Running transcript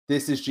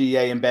This is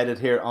GAA Embedded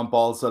here on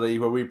Balls.ie,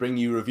 where we bring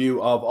you a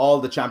review of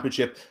all the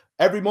championship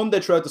every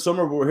Monday throughout the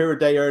summer. But we're here a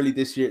day early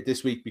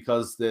this week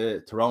because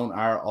the Tyrone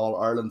are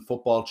All-Ireland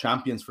football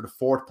champions for the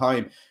fourth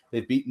time.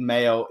 They've beaten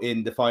Mayo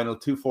in the final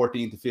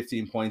 2-14 to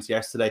 15 points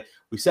yesterday.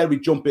 We said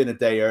we'd jump in a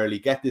day early,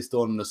 get this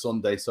done on a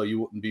Sunday so you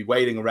wouldn't be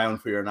waiting around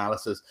for your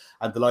analysis.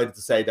 I'm delighted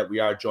to say that we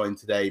are joined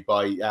today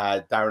by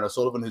Darran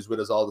O'Sullivan, who's with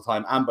us all the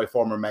time, and by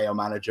former Mayo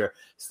manager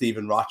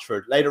Stephen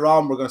Rochford. Later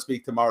on, we're going to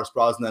speak to Maurice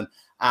Brosnan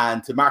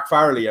and to Mark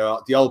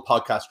Farrelly, the old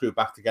podcast crew,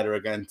 back together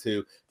again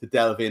to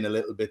delve in a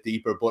little bit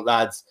deeper. But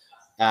lads,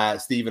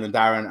 Stephen and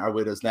Darran are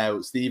with us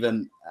now.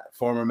 Stephen,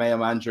 former Mayo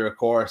manager, of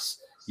course.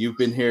 You've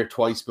been here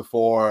twice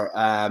before,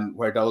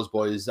 where those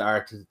boys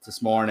are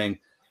this morning.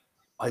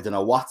 I don't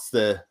know, what's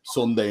the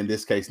Sunday in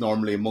this case,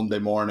 normally a Monday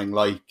morning,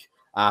 like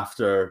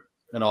after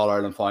an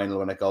All-Ireland final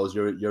when it goes?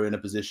 You're in a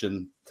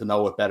position to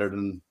know it better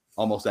than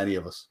almost any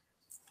of us.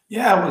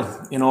 Yeah,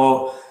 well, you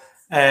know,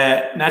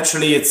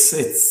 naturally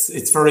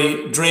it's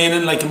very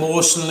draining, like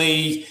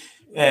emotionally,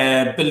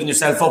 building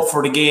yourself up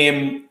for the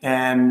game.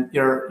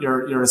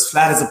 You're as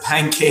flat as a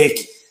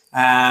pancake.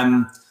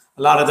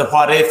 A lot of the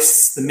what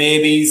ifs, the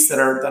maybes that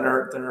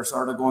are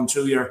sort of going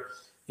through your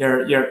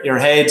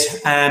head,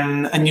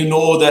 and you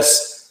know that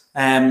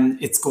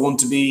it's going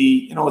to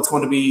be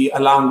a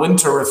long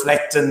winter,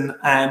 reflecting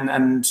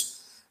and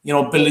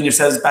building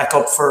yourselves back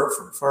up for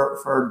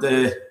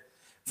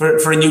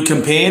a new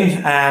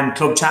campaign.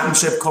 Club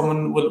championship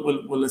coming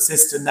will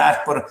assist in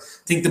that, but I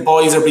think the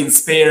boys are being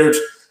spared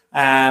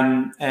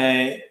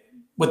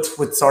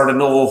with sort of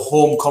no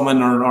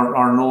homecoming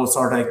or no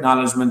sort of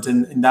acknowledgement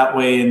in that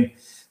way. And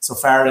so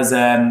far as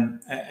a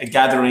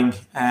gathering,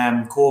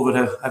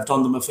 COVID have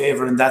done them a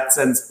favour in that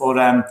sense. But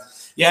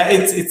yeah,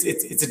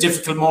 it's a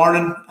difficult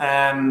morning,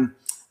 and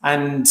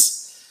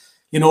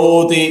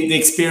the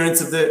experience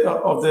of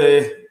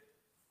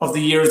the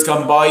years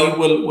gone by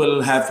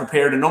will have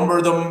prepared a number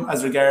of them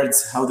as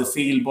regards how they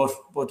feel. But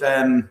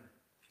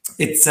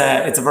it's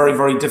a very,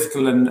 very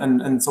difficult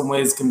and in some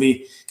ways can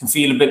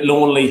feel a bit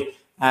lonely.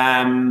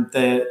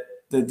 The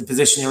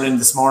position you're in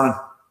this morning.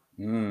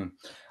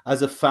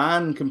 As a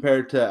fan,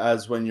 compared to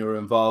as when you're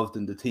involved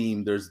in the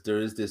team, there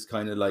is this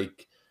kind of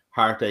like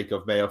heartache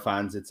of Mayo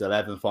fans. It's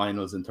 11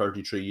 finals in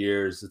 33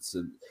 years. It's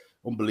an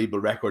unbelievable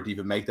record to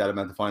even make that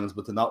amount of finals,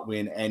 but to not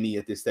win any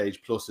at this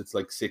stage, plus it's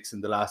like 6 in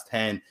the last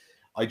 10.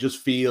 I just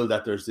feel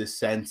that there's this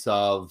sense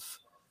of,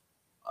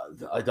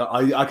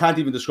 I can't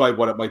even describe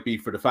what it might be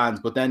for the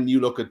fans, but then you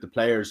look at the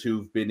players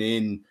who've been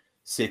in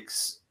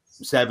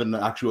 7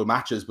 actual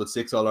matches, but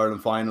 6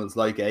 All-Ireland finals,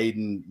 like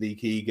Aidan, Lee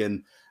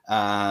Keegan,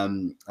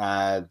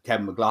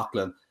 Kevin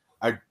McLaughlin.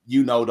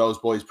 Those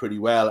boys pretty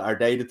well. Are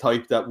they the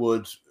type that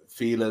would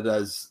feel it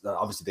as,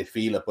 obviously they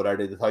feel it, but are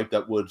they the type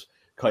that would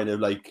kind of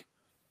like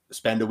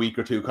spend a week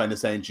or two kind of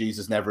saying,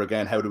 Jesus, never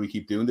again, how do we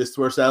keep doing this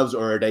to ourselves?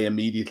 Or are they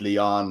immediately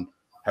on,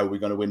 how are we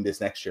going to win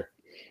this next year?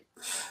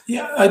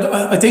 Yeah,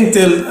 I think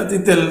they'll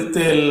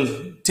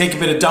take a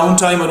bit of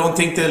downtime. I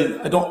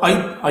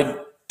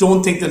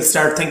don't think they'll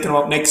start thinking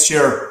about next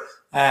year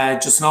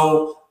just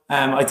now.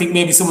 I think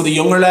maybe some of the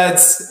younger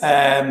lads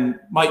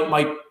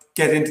might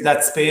get into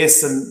that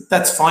space, and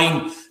that's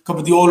fine. A couple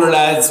of the older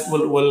lads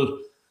will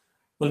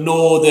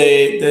know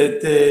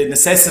the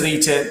necessity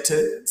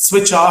to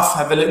switch off,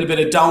 have a little bit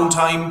of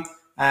downtime.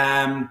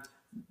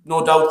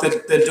 No doubt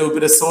that they'll do a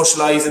bit of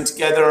socialising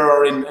together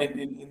or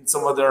in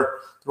some of their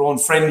own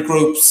friend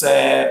groups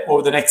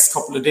over the next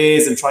couple of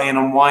days and try and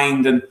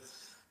unwind and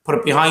put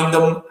it behind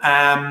them.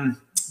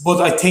 But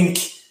I think,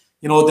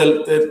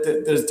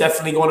 there's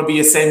definitely going to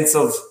be a sense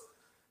of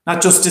not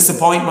just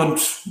disappointment,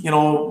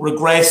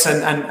 regret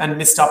and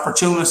missed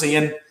opportunity.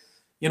 And,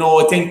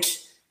 I think,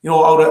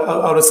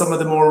 out of some of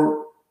the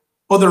more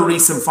other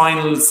recent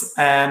finals,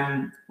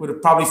 would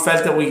have probably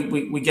felt that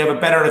we gave a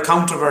better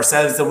account of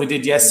ourselves than we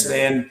did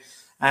yesterday.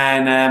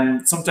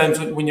 And sometimes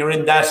when you're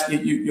in that,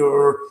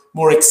 you're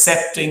more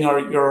accepting, or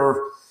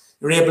you're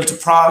able to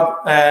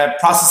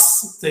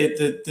process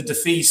the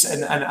defeat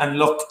and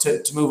look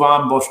to move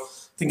on. But I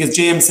think, as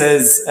James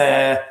says,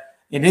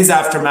 in his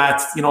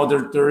aftermath,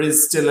 there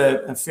is still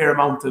a fair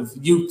amount of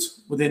youth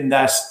within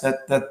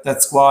that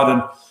squad,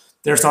 and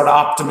their sort of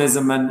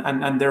optimism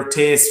and their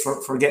taste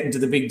for getting to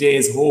the big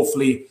days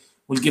hopefully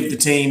will give the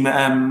team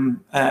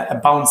a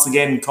bounce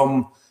again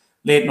come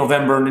late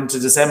November and into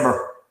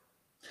December.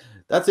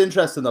 That's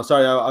interesting though.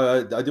 Sorry,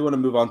 I do want to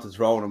move on to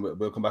Tyrone and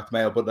we'll come back to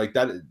Mayo, but like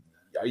that,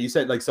 you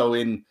said, like, so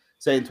in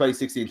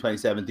 2016,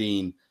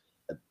 2017,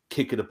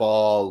 kick of the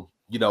ball,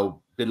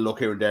 bit of luck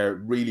here and there,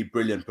 really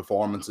brilliant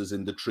performances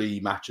in the 3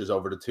 matches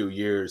over the 2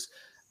 years,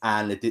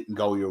 and it didn't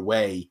go your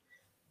way.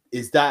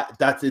 Is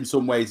that's in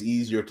some ways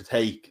easier to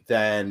take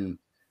than,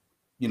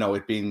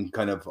 it being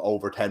kind of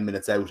over 10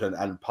 minutes out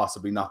and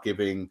possibly not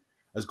giving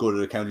as good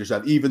an account of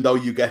yourself, even though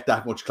you get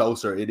that much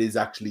closer, it is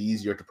actually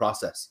easier to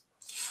process?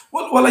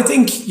 Well, I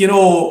think, in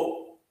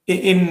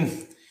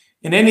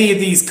any of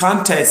these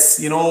contests,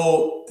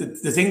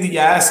 the thing that you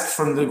ask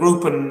from the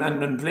group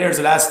and players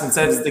will ask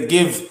themselves, they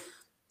give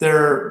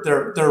their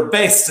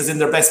best, as in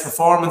their best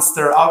performance.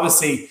 They're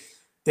obviously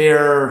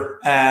their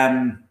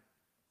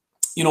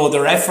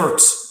their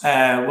effort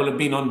will have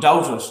been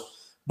undoubted.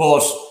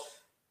 But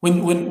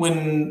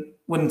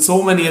when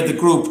so many of the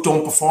group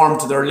don't perform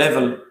to their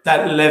level,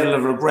 that level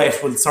of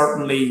regret will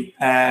certainly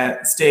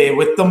stay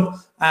with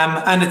them.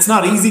 And it's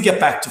not easy to get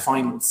back to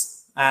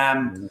finals.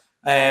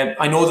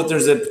 I know that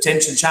there's a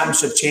potential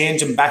championship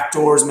change and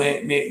backdoors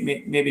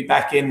maybe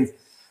back in,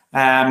 be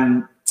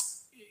on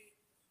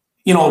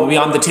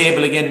the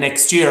table again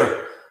next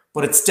year.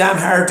 But it's damn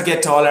hard to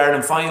get to All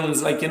Ireland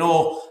finals. Like, even with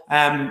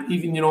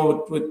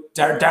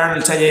Darran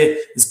will tell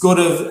you, as good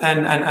of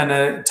and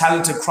a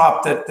talented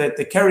crop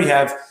that Kerry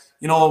have,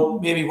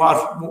 maybe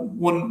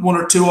one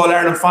or two All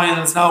Ireland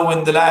finals now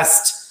in the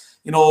last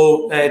 10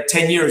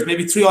 years,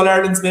 maybe 3 All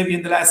Irelands maybe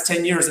in the last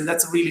 10 years, and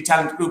that's a really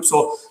talented group.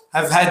 So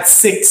I've had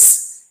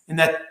 6 in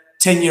that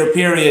 10-year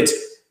period.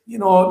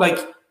 You're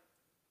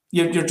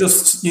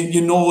just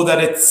that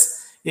it's.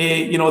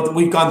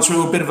 We've gone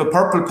through a bit of a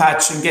purple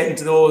patch in getting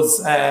to those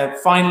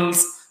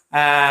finals,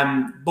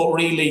 but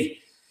really,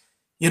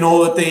 I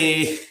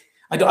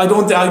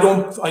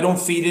don't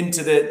feed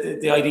into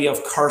the idea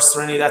of curse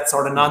or any of that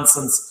sort of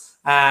nonsense.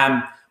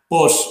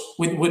 But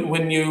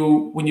when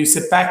you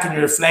sit back and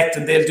you reflect,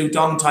 and they'll do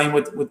downtime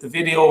with the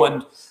video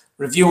and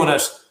reviewing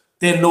it,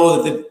 they'll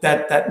know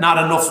that not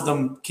enough of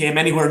them came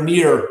anywhere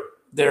near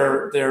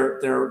their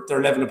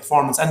level of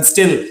performance. And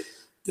still,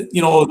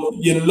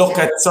 you look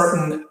at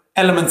certain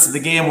elements of the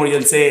game where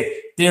you'll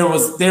say there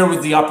was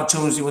the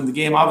opportunity to win the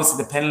game.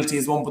 Obviously the penalty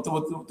is one, but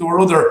there were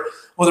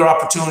other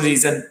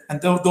opportunities, and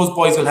those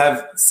boys will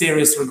have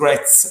serious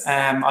regrets,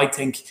 I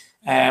think,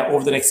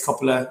 over the next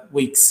couple of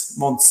weeks,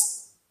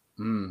 months.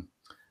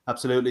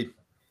 Absolutely.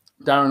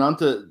 Darran,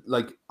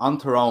 on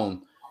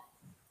Tyrone,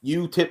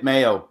 you tipped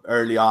Mayo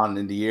early on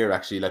in the year,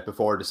 actually, like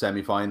before the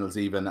semi-finals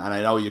even, and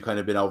I know you kind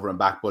of been over and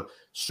back, but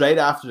straight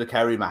after the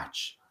Kerry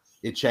match,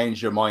 it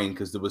changed your mind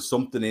because there was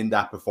something in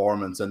that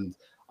performance, and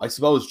I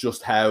suppose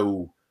just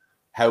how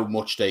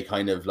much they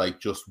kind of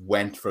just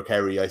went for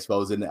Kerry, I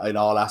suppose, in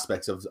all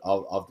aspects of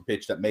the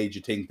pitch, that made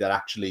you think that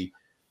actually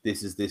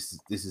this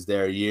is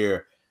their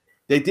year.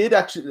 They did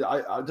actually.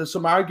 There's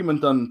some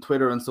argument on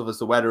Twitter and stuff as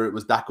to whether it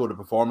was that good a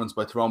performance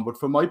by Tyrone, but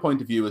from my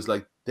point of view, is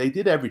they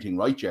did everything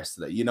right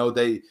yesterday.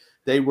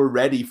 They were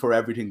ready for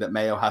everything that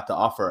Mayo had to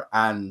offer,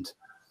 and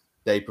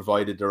they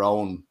provided their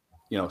own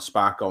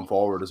spark going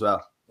forward as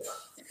well.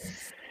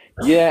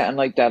 Yeah, and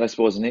like that, I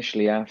suppose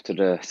initially after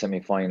the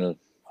semi-final,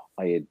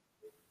 I had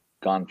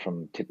gone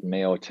from tipping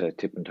Mayo to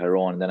tipping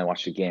Tyrone, and then I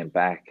watched the game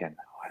back, and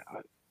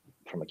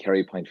from a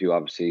Kerry point of view,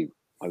 obviously,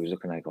 I was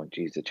looking at going,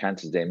 geez, the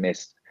chances they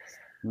missed.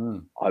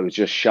 I was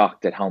just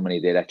shocked at how many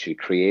they'd actually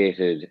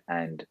created,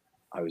 and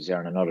I was there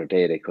on another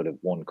day they could have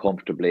won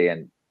comfortably,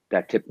 and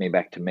that tipped me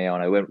back to Mayo,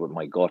 and I went with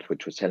my gut,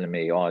 which was telling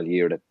me all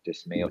year that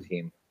this Mayo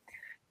team,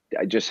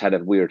 I just had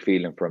a weird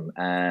feeling from,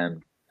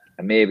 and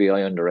maybe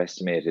I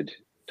underestimated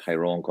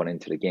Tyrone going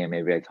into the game.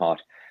 Maybe I thought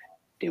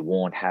they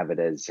won't have it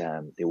as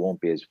they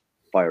won't be as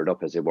fired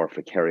up as they were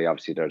for Kerry.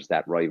 Obviously there's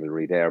that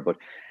rivalry there, but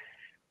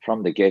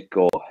from the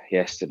get-go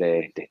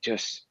yesterday, they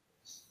just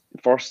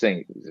first,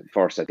 I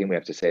think we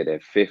have to say they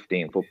have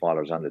 15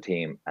 footballers on the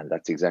team, and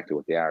that's exactly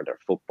what they are. They're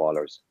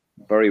footballers.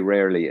 Very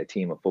rarely a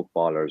team of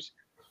footballers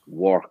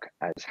work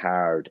as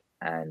hard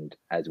and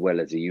as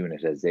well as a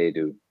unit as they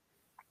do.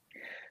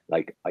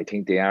 I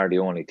think they are the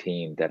only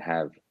team that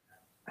have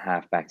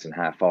half-backs and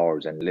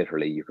half-forwards, and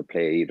literally you could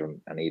play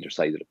on either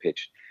side of the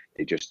pitch.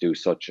 They just do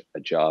such a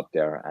job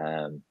there.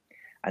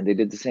 And they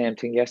did the same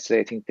thing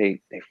yesterday. I think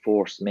they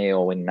forced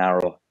Mayo in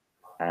narrow.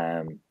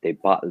 They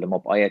bottled them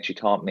up. I actually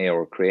thought Mayo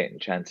were creating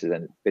chances,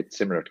 and a bit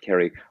similar to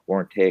Kerry,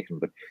 weren't taken,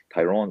 but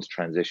Tyrone's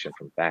transition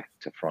from back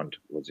to front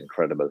was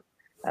incredible.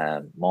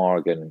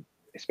 Morgan,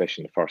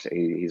 especially in the first,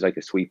 he's like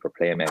a sweeper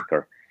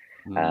playmaker.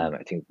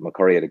 I think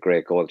McCurry had a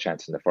great goal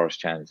chance in the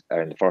first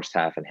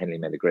half, and Henley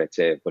made a great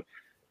save. But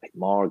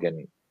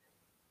Morgan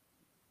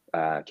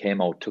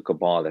came out, took a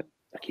ball that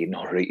he had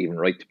not even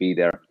right to be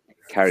there,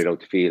 carried out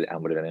the field,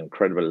 and with an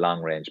incredible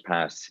long range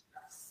pass,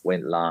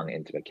 went long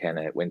into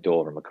McKenna, went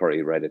over,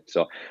 McCurry read it.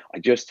 So I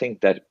just think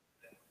that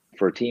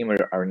for a team who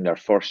are in their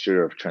first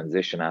year of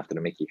transition after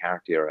the Mickey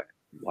Hart era,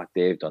 what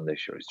they've done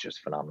this year is just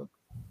phenomenal.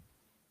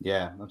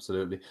 Yeah,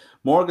 absolutely.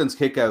 Morgan's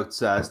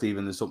kickouts,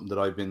 Stephen, is something that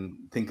I've been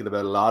thinking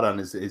about a lot on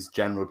his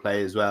general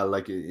play as well,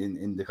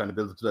 in the kind of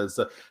build-up to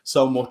that.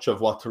 So much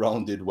of what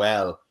Tyrone did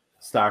well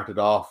started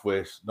off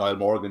with Niall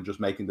Morgan just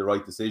making the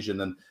right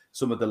decision, and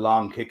some of the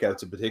long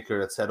kickouts in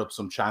particular that set up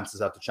some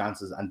chances after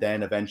chances, and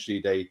then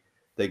eventually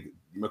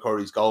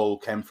McCurry's goal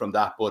came from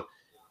that. But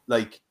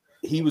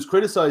he was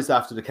criticised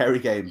after the Kerry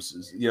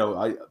games,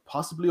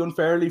 possibly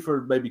unfairly,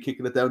 for maybe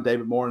kicking it down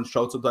David Moran's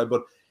throat sometime,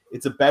 but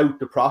it's about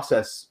the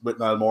process with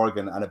Niall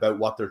Morgan and about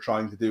what they're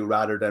trying to do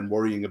rather than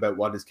worrying about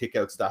what his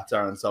kick-out stats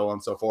are and so on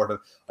and so forth. And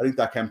I think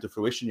that came to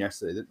fruition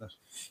yesterday, didn't it?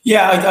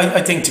 Yeah,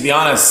 I think, to be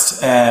honest,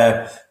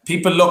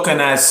 people looking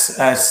at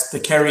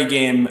the Kerry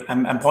game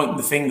and pointing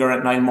the finger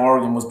at Niall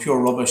Morgan was pure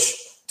rubbish,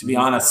 to be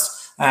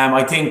honest.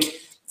 I think,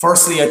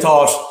 firstly, I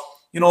thought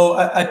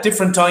at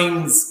different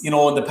times, in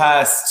the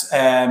past,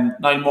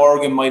 Niall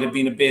Morgan might have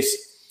been a bit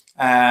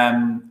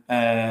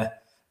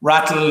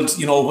rattled,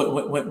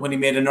 when he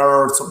made an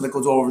error, something that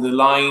goes over the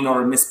line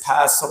or a missed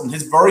pass, something.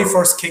 His very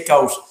first kick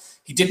out,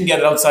 he didn't get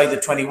it outside the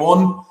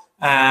 21,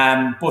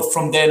 but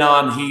from then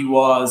on, he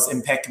was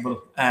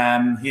impeccable.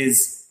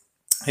 His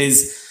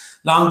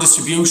long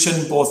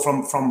distribution, both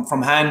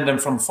from hand and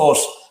from foot,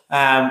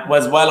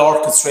 was well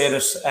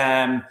orchestrated.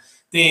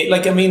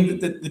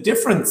 The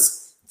difference.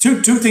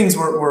 Two things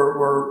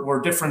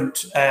were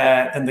different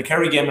than the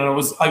Kerry game, and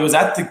I was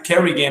at the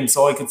Kerry game,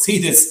 so I could see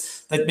this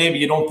that maybe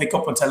you don't pick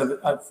up on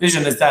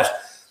television, is that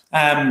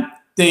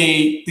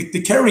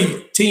the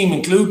Kerry team,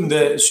 including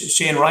the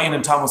Shane Ryan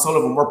and Tom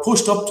O'Sullivan, were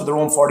pushed up to their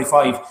own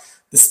 45.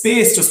 The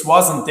space just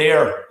wasn't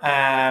there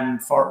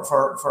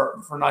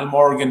for Niall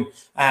Morgan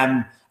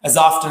as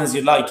often as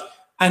you'd like,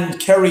 and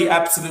Kerry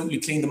absolutely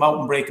cleaned them out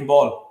in breaking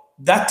ball.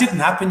 That didn't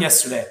happen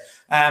yesterday.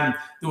 There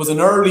was an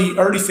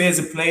early phase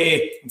of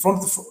play in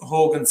front of the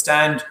Hogan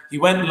stand. He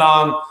went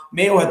long.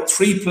 Mayo had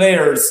 3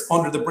 players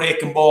under the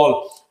breaking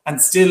ball, and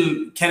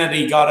still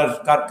Kennedy got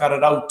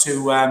it out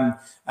to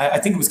I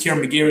think it was Kieran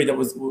McGeary that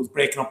was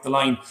breaking up the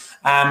line.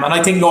 And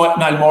I think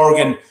Niall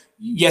Morgan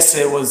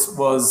yesterday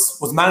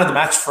was man of the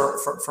match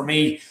for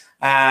me.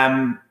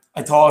 I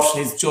thought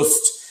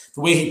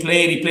the way he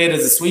played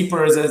as a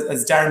sweeper, as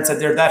Darren said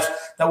there. That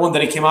one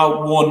that he came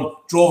out,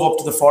 drove up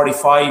to the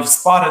 45,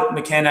 spotted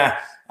McKenna.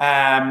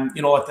 At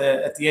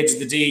the edge of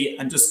the D,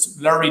 and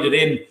just lurried it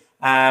in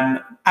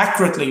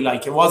accurately.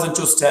 Like, it wasn't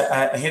just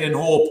a hit and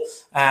hope.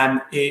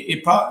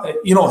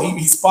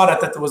 He spotted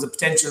that there was a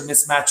potential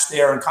mismatch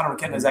there, and Conor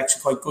McKenna is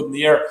actually quite good in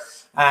the air.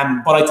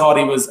 But I thought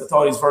he was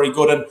very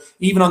good, and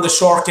even on the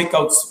short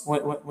kickouts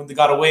when they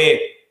got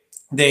away,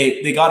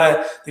 they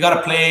gotta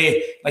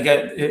play like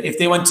if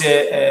they went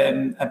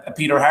to a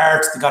Peter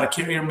Hart, they got a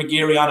Kieran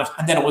McGeary on it,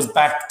 and then it was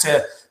back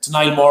to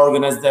Niall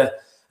Morgan as the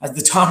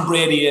Tom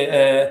Brady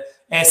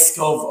esque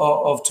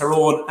of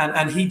Tyrone,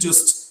 and he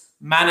just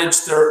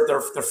managed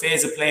their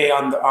phase of play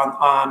on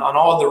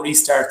all the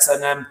restarts,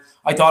 and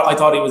I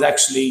thought he was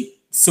actually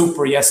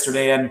super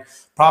yesterday, and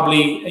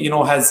probably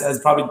has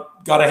probably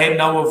got ahead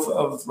now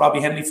of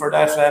Robbie Henley for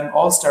that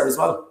All-Star as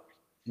well.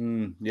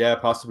 Yeah,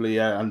 possibly,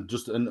 yeah, and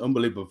just an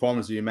unbelievable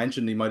performance. You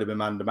mentioned he might have been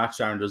man of the match,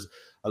 Darren. There's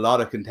a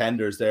lot of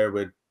contenders there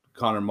with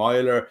Conor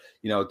Myler,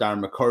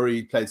 Darren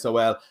McCurry played so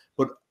well,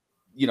 but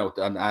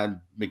and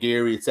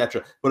McGeary,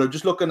 etc. But I'm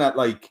just looking at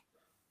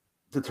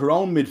the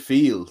Tyrone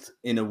midfield,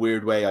 in a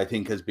weird way, I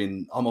think has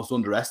been almost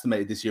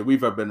underestimated this year.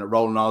 We've been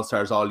rolling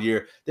All-Stars all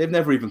year. They've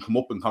never even come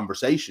up in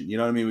conversation. You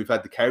know what I mean? We've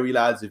had the Kerry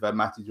lads, we've had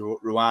Matthew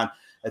Ruan,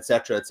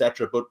 etc.,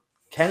 etc. But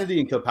Kennedy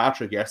and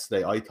Kilpatrick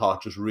yesterday, I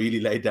thought, just really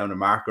laid down a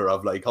marker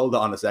of hold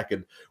on a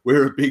second,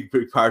 we're a big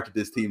part of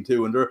this team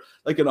too. And they're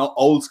like an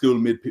old school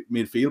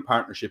midfield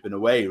partnership in a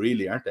way,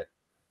 really, aren't they?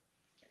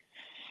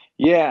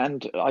 Yeah,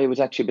 and I was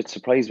actually a bit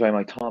surprised by him.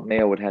 I thought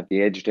Mayo would have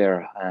the edge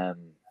there.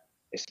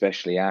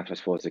 Especially after, I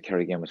suppose, the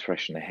Kerry game was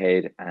fresh in the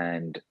head,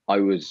 and I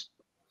was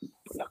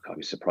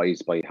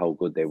surprised by how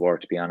good they were,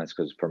 to be honest,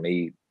 because for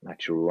me,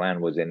 Matthew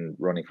Ruan was in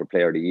running for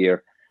Player of the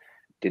Year.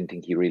 Didn't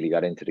think he really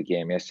got into the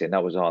game yesterday, and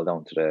that was all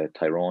down to the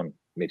Tyrone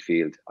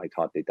midfield. I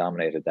thought they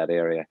dominated that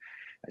area.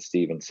 As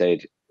Stephen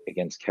said,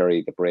 against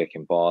Kerry, the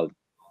breaking ball,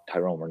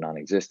 Tyrone were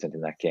non-existent in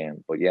that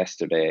game. But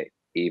yesterday,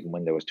 even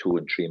when there was 2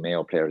 and 3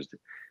 Mayo players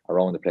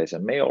around the place,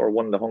 and Mayo are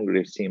one of the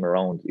hungriest team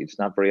around, it's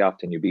not very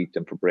often you beat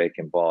them for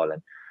breaking ball,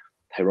 and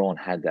Tyrone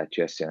had that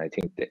yesterday, and I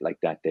think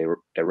that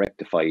they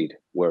rectified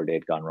where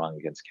they'd gone wrong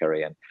against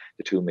Kerry, and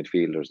the 2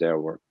 midfielders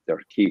they're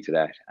key to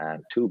that,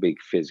 and 2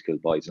 big physical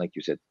boys, like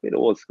you said, a bit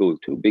old school,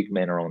 2 big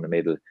men around the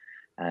middle,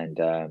 and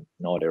they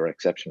were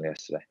exceptional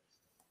yesterday.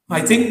 I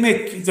think,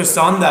 Mick, just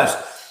on that,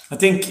 I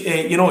think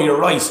you're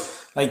right.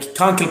 Like,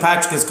 Con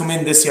Kilpatrick has come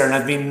in this year and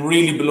has been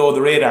really below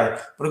the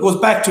radar, but it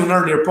goes back to an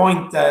earlier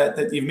point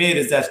that you've made,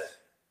 is that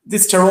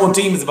this Tyrone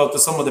team is about the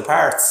sum of the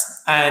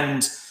parts,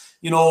 and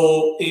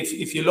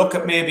if you look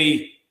at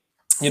maybe,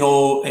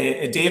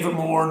 a David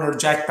Moore or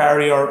Jack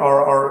Barry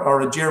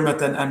or a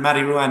Jermith and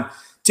Matty Ruan,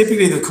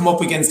 typically they'll come up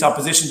against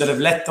opposition that have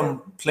let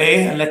them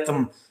play and let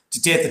them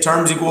dictate the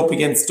terms. You go up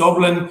against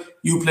Dublin,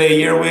 you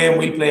play your way and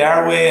we'll play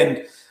our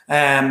way,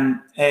 and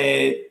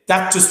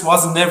that just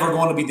wasn't never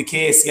going to be the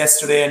case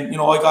yesterday. And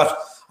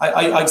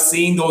I've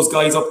seen those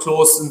guys up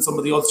close in some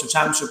of the Ulster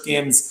Championship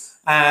games,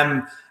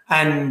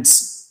 and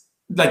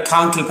like,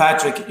 Con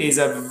Kilpatrick is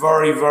a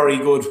very, very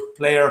good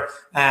player.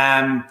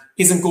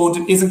 Isn't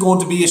going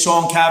to be a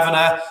Sean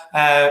Kavanagh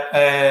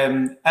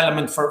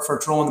element for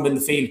Tyrone in the middle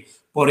of the field,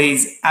 but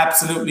he's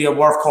absolutely a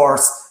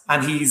workhorse.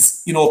 And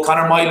he's,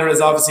 Conor Myler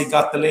has obviously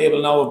got the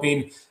label now of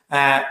being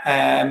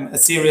a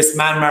serious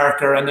man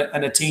marker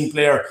and a team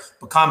player.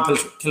 But Con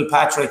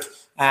Kilpatrick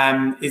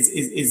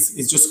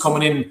is just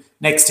coming in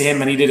next to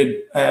him, and he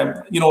did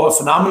a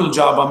phenomenal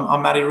job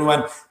on Matty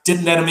Ruan.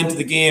 Didn't let him into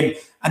the game.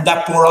 And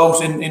that bore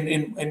out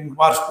in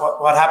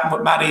what happened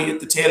with Matty at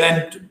the tail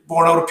end,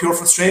 bore out of pure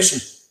frustration.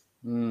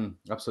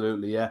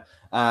 Absolutely, yeah.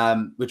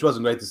 Which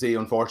wasn't great to see,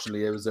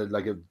 unfortunately. It was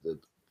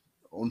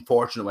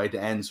unfortunate way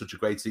to end such a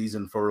great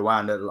season for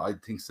Rowan. I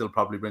think still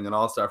probably bring an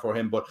all-star for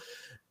him. But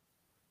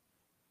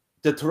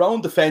the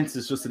Tyrone defence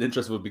is just an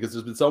interesting one because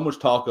there's been so much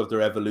talk of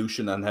their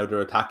evolution and how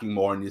they're attacking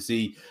more. And you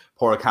see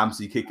Pora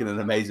Campsey kicking an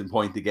amazing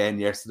point again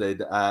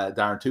yesterday.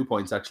 Darran, 2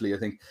 points actually, I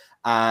think.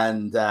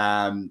 And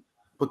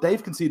but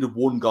they've conceded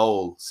 1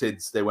 goal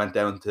since they went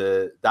down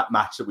to that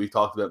match that we've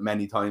talked about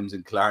many times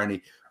in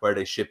Killarney, where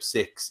they shipped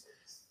 6.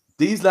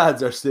 These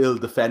lads are still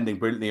defending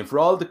brilliantly. And for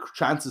all the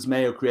chances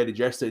Mayo created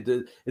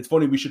yesterday, it's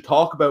funny, we should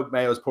talk about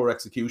Mayo's poor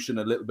execution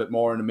a little bit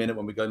more in a minute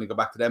when we're going to go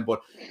back to them.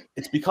 But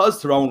it's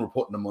because Tyrone were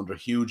putting them under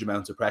huge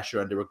amounts of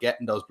pressure and they were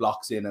getting those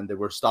blocks in and they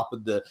were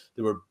stopping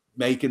they were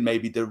making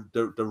maybe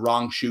the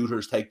wrong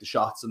shooters take the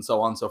shots and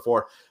so on and so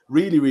forth.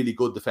 Really, really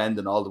good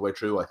defending all the way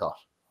through, I thought.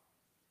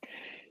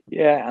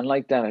 Yeah, and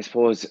like that, I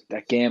suppose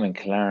that game in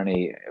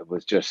Killarney, it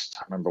was just,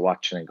 I remember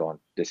watching and going,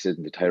 this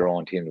isn't the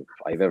Tyrone team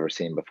I've ever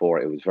seen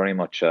before. It was very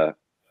much a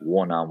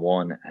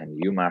one-on-one and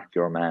you mark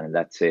your man and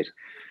that's it.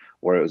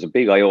 Where it was a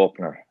big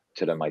eye-opener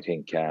to them, I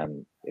think.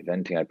 If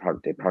anything,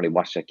 they probably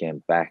watched that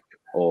game back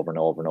over and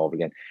over and over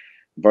again.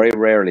 Very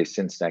rarely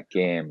since that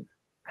game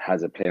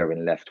has a player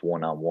been left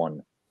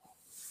one-on-one.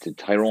 The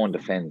Tyrone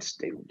defence,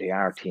 they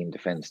are team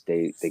defence.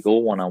 They go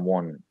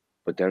one-on-one,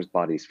 but there's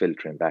bodies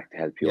filtering back to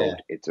help you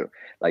out.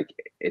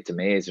 It's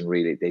amazing,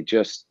 really. They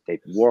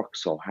work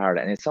so hard,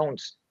 and it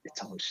sounds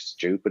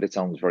stupid. It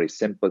sounds very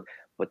simple,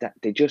 but that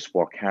they just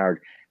work hard.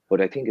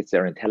 But I think it's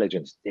their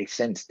intelligence. They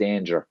sense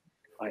danger.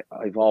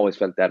 I've always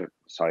felt that.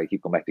 Sorry, I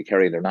keep going back to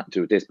Kerry. They're not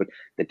doing this, but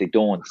that they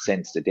don't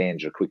sense the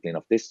danger quickly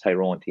enough. This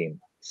Tyrone team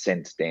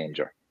sense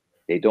danger.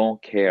 They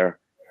don't care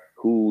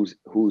whose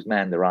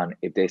man they're on.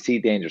 If they see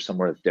danger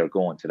somewhere, they're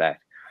going to that.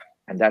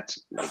 And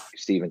that's, like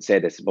Stephen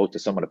said, it's about the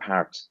sum of the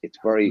parts. It's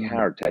very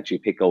hard to actually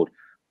pick out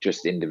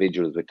just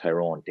individuals with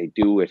Tyrone. They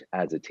do it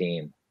as a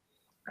team.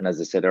 And as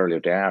I said earlier,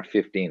 there are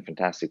 15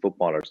 fantastic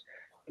footballers,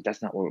 but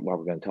that's not what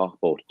we're going to talk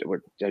about.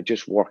 They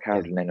just work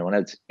harder than anyone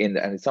else. And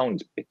it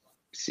sounds a bit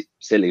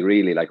silly,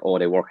 really, like, oh,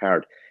 they work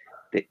hard.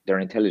 They're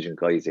intelligent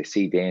guys. They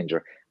see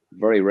danger.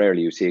 Very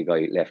rarely you see a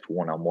guy left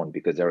one-on-one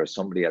because there is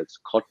somebody else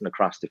cutting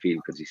across the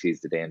field because he sees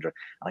the danger.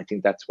 And I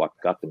think that's what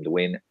got them to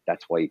win.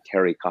 That's why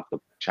Kerry copped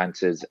up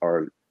chances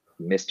or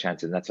missed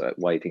chances. And that's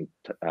why I think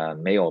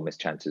Mayo missed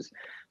chances,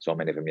 so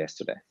many of them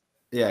yesterday.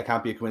 Yeah, it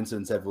can't be a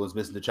coincidence everyone's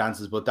missing the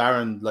chances. But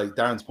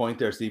Darren's point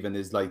there, Stephen,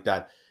 is like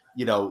that,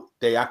 you know,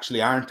 they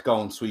actually aren't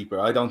going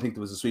sweeper. I don't think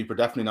there was a sweeper,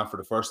 definitely not for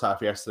the first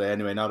half yesterday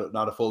anyway, not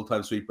a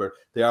full-time sweeper.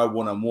 They are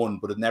one-on-one,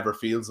 but it never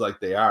feels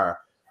like they are.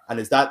 And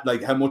is that,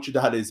 like, how much of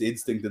that is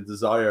instinct and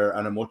desire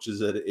and how much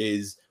of it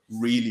is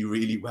really,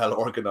 really well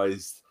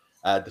organized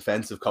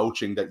defensive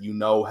coaching that you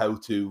know how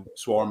to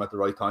swarm at the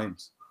right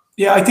times?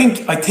 Yeah, I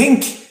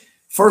think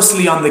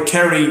firstly on the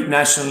Kerry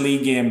National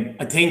League game,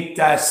 I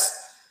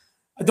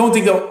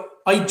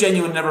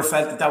genuinely never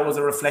felt that was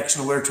a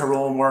reflection of where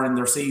Tyrone were in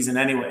their season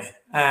anyway.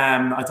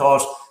 I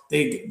thought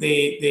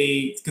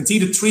they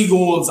conceded 3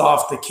 goals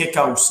off the kick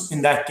out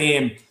in that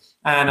game.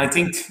 And I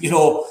think, you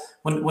know,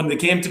 when they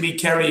came to beat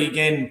Kerry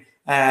again,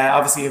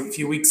 obviously a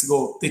few weeks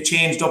ago, they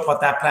changed up what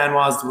that plan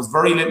was. There was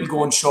very little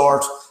going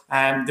short,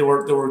 and they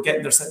were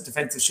getting their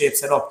defensive shape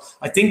set up.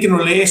 I think in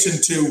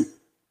relation to,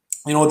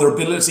 you know, their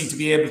ability to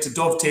be able to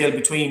dovetail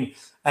between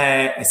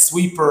a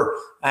sweeper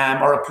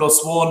or a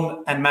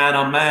 +1 and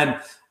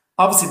man-on-man,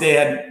 obviously they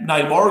had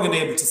Niall Morgan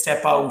able to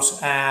step out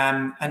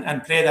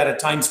and play that at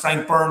times.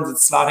 Frank Burns would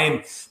slot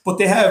in, but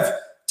they have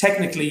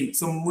technically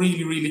some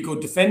really, really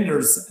good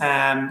defenders.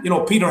 You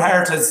know, Peter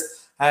Hart has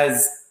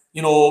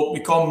you know,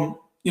 become,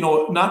 you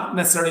know, not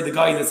necessarily the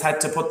guy that's had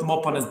to put them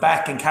up on his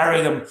back and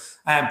carry them,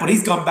 but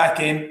he's gone back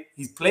in.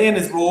 He's playing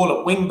his role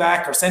at wing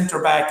back or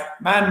centre back,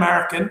 man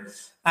marking,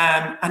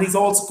 and he's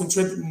also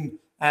contributing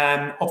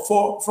up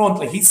front.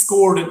 Like, he's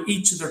scored in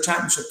each of their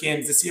championship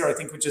games this year, I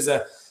think, which is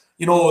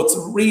it's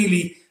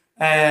really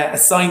a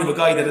sign of a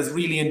guy that has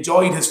really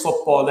enjoyed his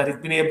football, that he's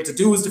been able to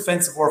do his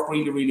defensive work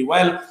really, really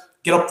well,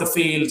 get up the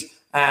field,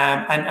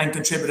 and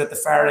contribute at the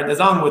far end,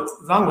 along with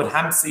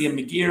Hampsey and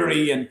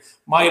McGeary and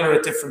Myler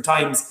at different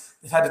times.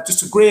 They've had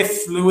just a great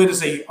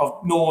fluidity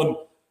of knowing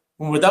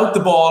when without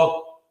the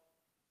ball,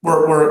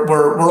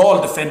 we're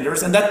all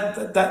defenders, and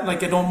that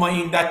like, I don't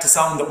mind that to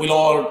sound that we'll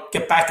all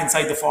get back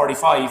inside the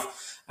 45,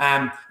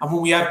 and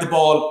when we have the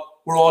ball,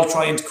 we're all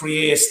trying to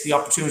create the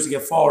opportunity to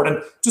get forward.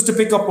 And just to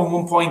pick up on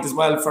one point as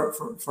well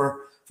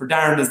for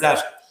Darran, is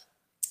that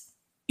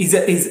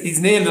he's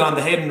nailed it on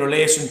the head in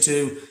relation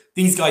to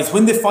these guys.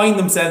 When they find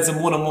themselves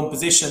in one-on-one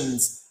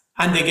positions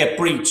and they get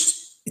breached,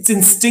 it's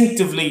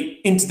instinctively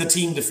into the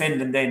team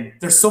defending. Then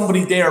there's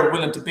somebody there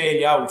willing to bail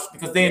you out,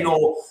 because they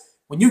know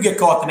when you get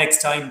caught the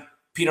next time,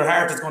 Peter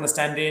Hart is going to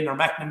stand in, or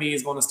McNamee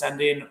is going to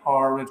stand in,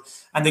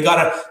 and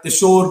they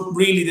showed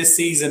really this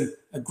season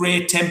a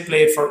great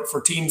template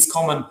for teams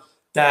coming,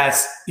 that,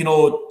 you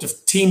know, the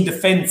team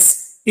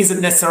defence isn't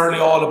necessarily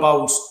all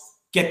about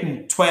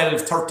getting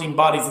 12, 13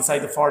 bodies inside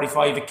the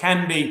 45. It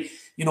can be,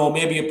 you know,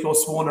 maybe a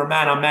 +1 or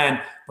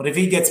man-on-man, but if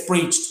he gets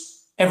breached,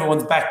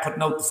 everyone's back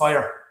putting out the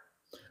fire.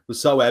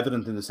 was so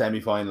evident in the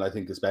semi-final. I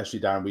think, especially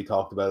Darren, we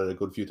talked about it a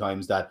good few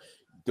times, that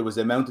there was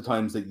the amount of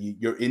times that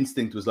your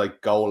instinct was like,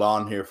 goal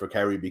on here for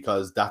Kerry,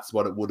 because that's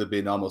what it would have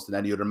been almost in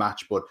any other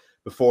match. But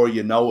before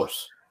you know it,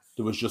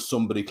 there was just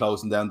somebody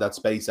closing down that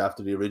space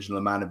after the original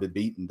man had been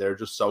beaten. They're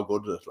just so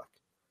good at it.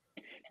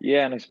 Like,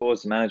 yeah, and I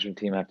suppose the management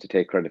team have to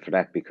take credit for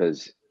that,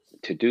 because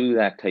to do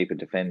that type of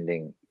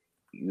defending,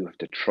 you have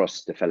to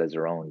trust the fellas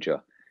around you,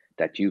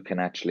 that you can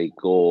actually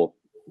go,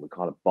 we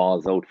call it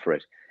balls out for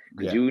it.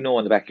 Because you know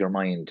in the back of your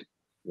mind,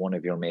 one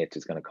of your mates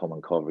is going to come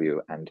and cover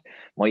you. And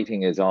my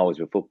thing is always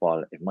with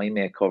football, if my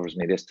mate covers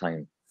me this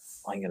time,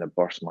 I'm going to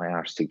burst my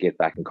arse to get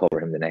back and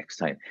cover him the next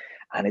time.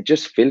 And it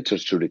just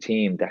filters through the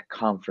team, that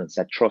confidence,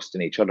 that trust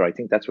in each other. I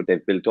think that's what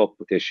they've built up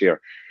with this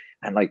year.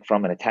 And like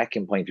from an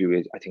attacking point of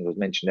view, I think it was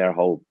mentioned there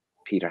how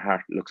Peter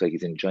Hart looks like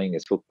he's enjoying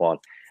his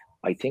football.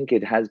 I think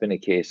it has been a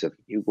case of,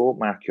 you go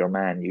mark your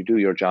man, you do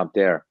your job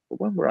there.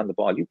 But when we're on the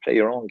ball, you play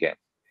your own game.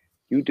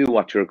 You do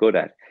what you're good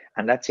at.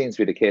 And that seems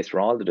to be the case for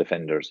all the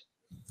defenders.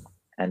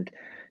 And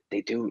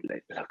they do,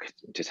 look,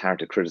 it's just hard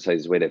to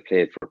criticize the way they've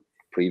played for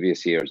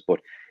previous years, but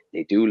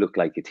they do look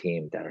like a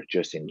team that are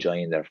just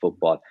enjoying their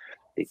football.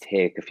 They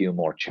take a few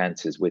more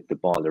chances with the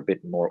ball. They're a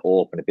bit more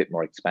open, a bit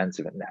more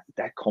expansive, and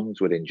that comes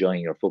with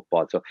enjoying your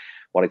football. So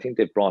what I think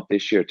they've brought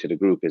this year to the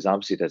group is,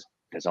 obviously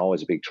there's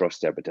always a big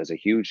trust there, but there's a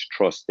huge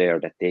trust there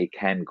that they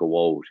can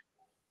go out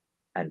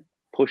and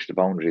push the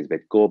boundaries a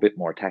bit, go a bit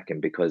more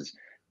attacking, because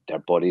their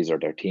buddies or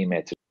their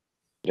teammates are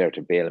there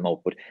to bail them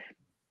out. But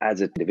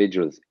as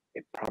individuals,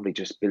 it probably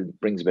just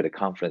brings a bit of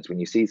confidence when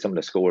you see some of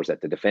the scores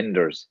that the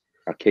defenders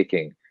are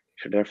kicking.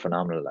 Sure, they're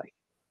phenomenal. Like,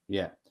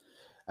 yeah.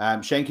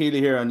 Shane Keeley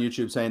here on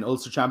YouTube saying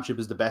Ulster Championship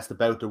is the best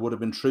about. There would have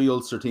been 3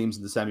 Ulster teams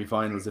in the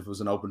semi-finals if it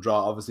was an open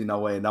draw. Obviously, no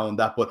way of knowing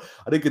that, but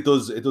I think it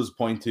does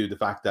point to the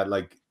fact that,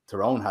 like,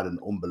 Tyrone had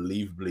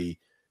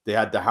they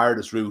had the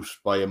hardest route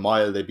by a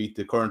mile. They beat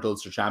the current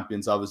Ulster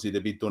champions. Obviously, they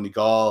beat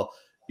Donegal,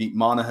 beat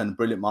Monaghan,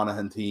 brilliant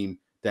Monaghan team,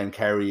 then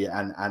Kerry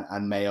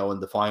and Mayo in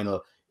the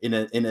final in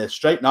a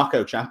straight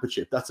knockout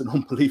championship. That's an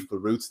unbelievable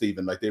route,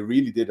 Stephen. Like, they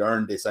really did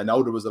earn this. I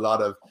know there was a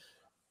lot of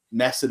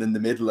messing in the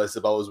middle, I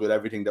suppose, with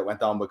everything that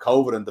went on with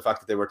COVID and the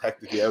fact that they were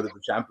technically out of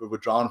the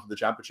withdrawn from the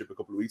championship a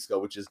couple of weeks ago,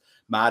 which is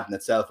mad in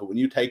itself. But when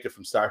you take it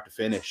from start to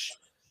finish,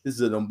 this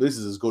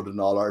is as good in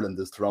All Ireland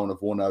as Tyrone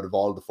have won out of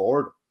all the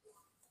 4.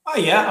 Oh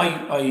yeah,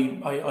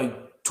 I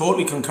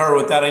totally concur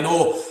with that. I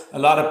know a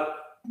lot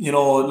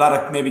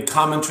of maybe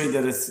commentary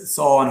that I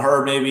saw and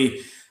heard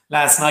maybe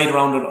last night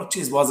around it. Oh,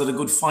 geez, was it a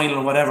good final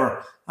or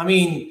whatever? I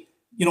mean,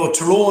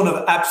 Tyrone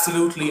have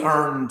absolutely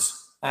earned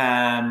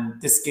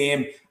this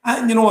game,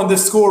 and and they've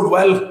scored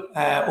well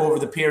over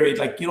the period.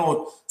 Like,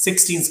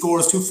 16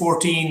 scores,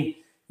 214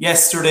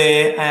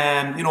 yesterday,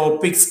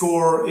 and big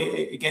score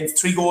against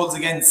 3 goals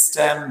against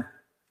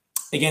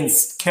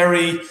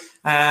Kerry,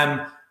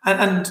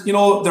 and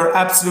they're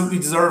absolutely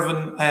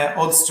deserving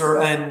Ulster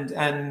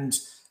and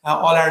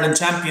All Ireland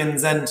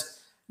champions, and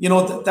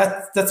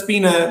it's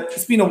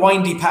been a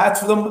windy path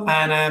for them,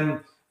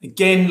 and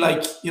again,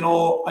 like,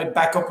 I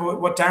back up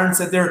what Darren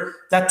said there.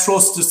 That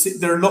trust,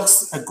 there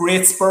looks a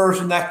great spirit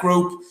in that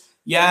group.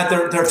 Yeah,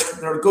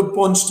 they're a good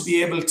bunch to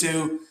be able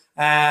to,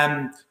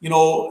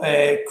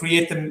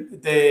 create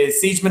the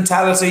siege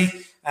mentality.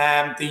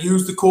 They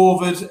use the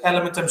COVID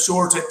element, I'm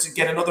sure, to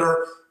get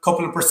another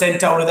couple of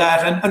percent out of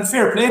that, and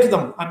fair play to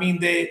them. I mean,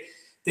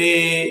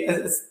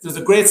 there's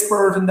a great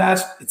spirit in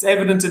that. It's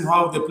evident in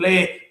how they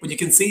play, but you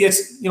can see it.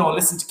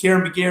 Listen to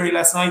Kieran McGarry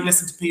last night.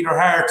 Listen to Peter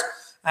Hart.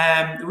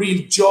 The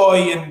real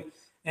joy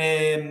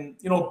and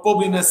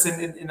bubbliness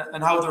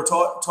in how they're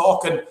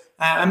talking.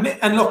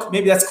 And look,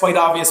 maybe that's quite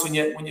obvious when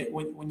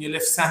you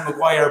lift Sam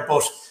Maguire,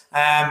 but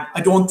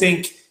I don't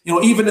think,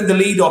 even in the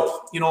lead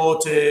up,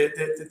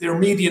 to their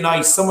media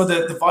night, some of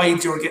the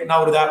vibes you were getting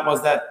out of that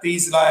was that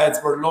these lads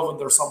were loving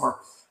their summer,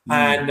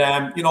 and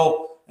I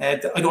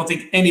don't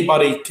think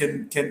anybody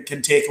can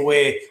take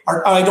away,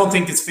 or I don't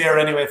think it's fair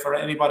anyway for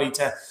anybody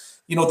to,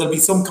 there'll be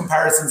some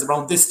comparisons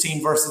around this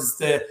team versus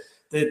the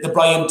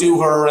Brian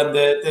Dooher and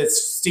the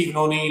Stephen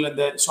O'Neill and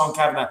the Sean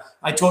Kavanagh.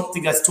 I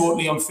think that's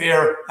totally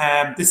unfair.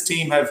 This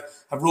team have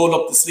rolled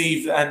up the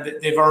sleeve and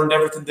they've earned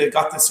everything they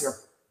got this year.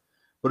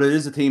 But it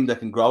is a team that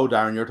can grow,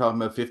 Darren. You're talking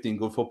about 15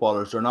 good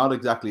footballers. They're not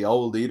exactly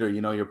old either.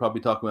 You're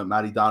probably talking about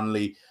Matty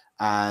Donnelly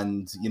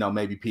and,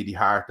 maybe Petey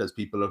Hart, as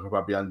people are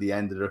probably on the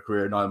end of their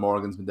career. Niall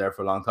Morgan's been there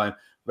for a long time.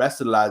 The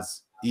rest of the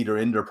lads, either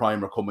in their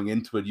prime or coming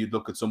into it. You'd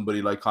look at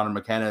somebody like Conor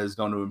McKenna is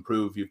going to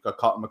improve. You've got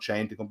Cotton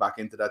McShane to come back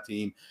into that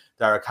team.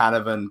 Derek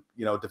Canavan,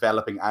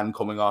 developing and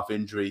coming off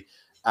injury.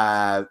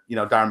 Darren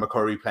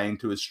McCurry playing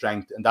to his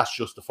strength. And that's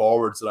just the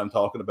forwards that I'm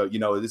talking about.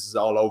 This is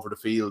all over the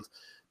field.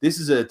 This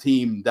is a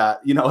team that,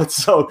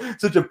 it's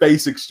such a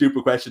basic,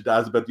 stupid question to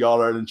ask about the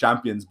All-Ireland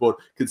champions. But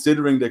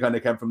considering they kind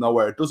of came from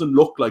nowhere, it doesn't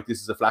look like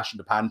this is a flash in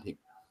the pan team.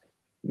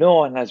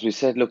 No, and as we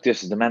said, look,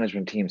 this is the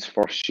management team's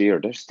first year.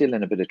 They're still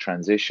in a bit of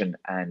transition,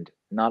 and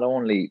not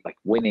only like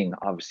winning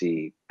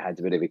obviously adds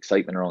a bit of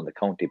excitement around the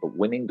county, but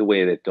winning the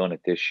way they've done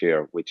it this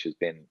year, which has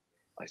been,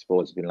 I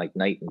suppose, been like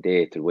night and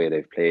day to the way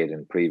they've played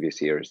in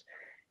previous years.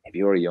 if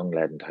you're a young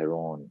lad in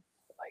Tyrone,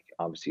 like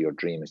obviously your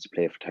dream is to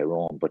play for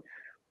Tyrone, but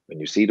when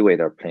you see the way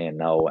they're playing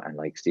now, and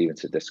like Stephen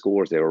said, the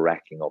scores they were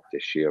racking up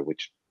this year,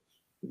 which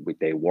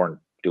they weren't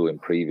doing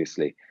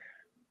previously,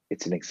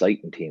 it's an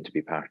exciting team to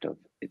be part of.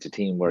 It's a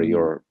team where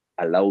you're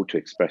allowed to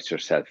express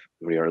yourself,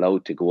 where you're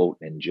allowed to go out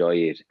and enjoy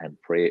it and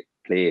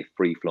play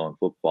free-flowing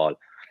football,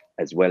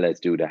 as well as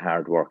do the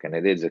hard work. And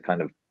it is a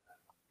kind of,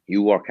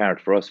 you work hard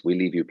for us, we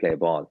leave you play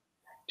ball,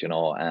 you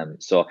know.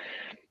 So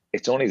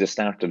it's only the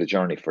start of the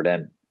journey for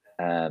them.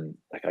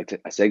 Like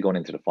I said, going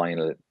into the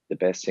final, the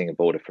best thing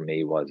about it for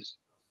me was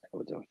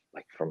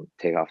like from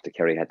take off the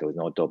Kerry hat, there was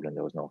no Dublin,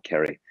 there was no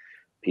Kerry.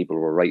 People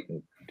were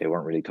writing, they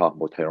weren't really talking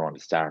about Tyrone to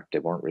start. They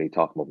weren't really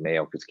talking about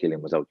Mayo because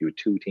Killian was out. You had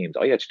two teams.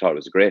 I actually thought it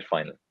was a great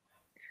final.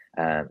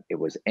 It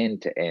was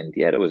end to end.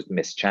 Yeah, there was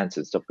missed chances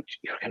and stuff, but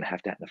you're going to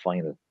have that in the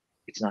final.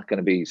 It's not going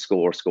to be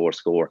score, score,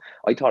 score.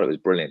 I thought it was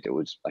brilliant. It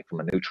was like,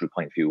 from a neutral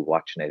point of view,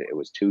 watching it, it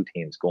was two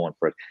teams going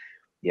for it.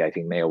 Yeah, I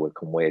think Mayo will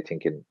come away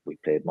thinking we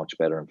played much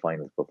better in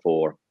finals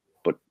before.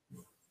 But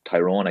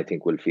Tyrone, I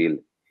think, will feel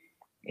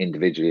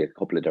individually a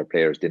couple of their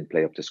players didn't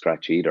play up to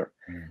scratch either.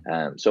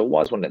 So it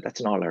was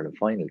that's an All-Ireland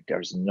final.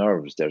 There's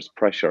nerves, there's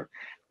pressure.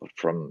 But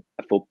from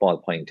a football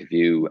point of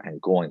view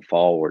and going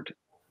forward,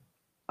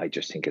 I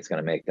just think it's going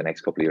to make the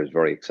next couple of years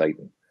very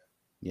exciting.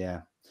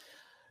 Yeah.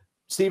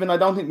 Stephen, I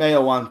don't think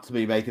Mayo want to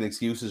be making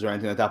excuses or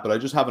anything like that, but I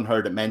just haven't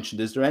heard it mentioned.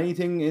 Is there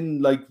anything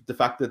in like the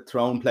fact that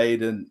Tyrone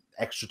played an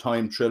extra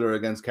time thriller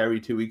against Kerry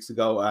 2 weeks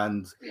ago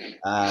and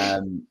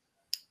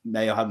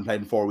Mayo haven't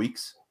played in 4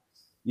 weeks?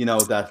 You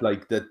know, that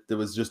like that there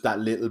was just that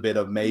little bit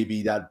of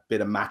maybe that bit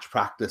of match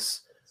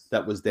practice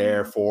that was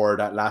there for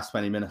that last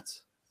 20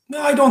 minutes?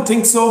 No, I don't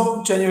think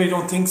so. Genuinely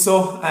don't think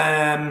so.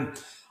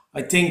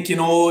 I think, you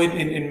know,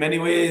 in many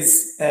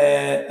ways,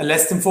 a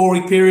less than 4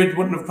 week period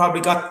wouldn't have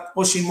probably got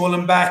Oisin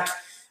Mullen back.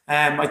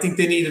 I think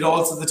they needed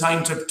also the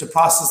time to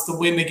process the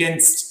win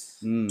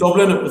against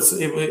Dublin.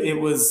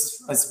 It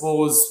was, I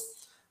suppose,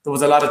 there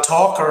was a lot of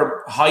talk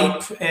or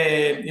hype,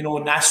 you know,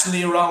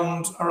 nationally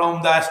around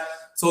that.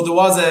 So there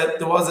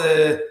was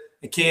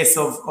a case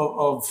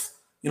of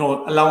you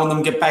know, allowing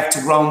them to get back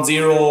to ground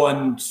zero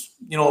and,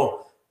 you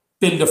know,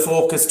 build a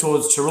focus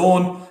towards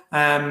Tyrone.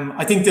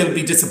 I think they'll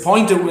be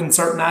disappointed in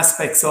certain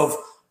aspects of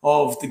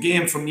the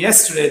game from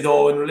yesterday,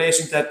 though, in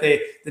relation to that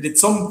they did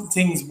some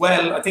things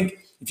well. I think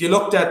if you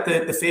looked at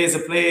the phase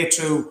of play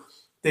through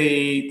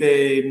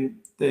the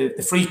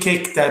free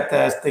kick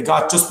that they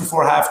got just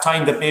before half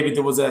time, that maybe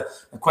there was a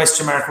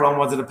question mark around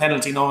was it a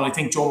penalty now, and I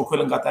think Joe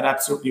McQuillan got that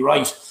absolutely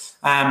right.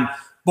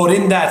 But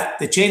in that,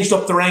 they changed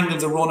up their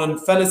angles of running,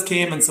 fellas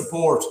came in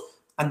support,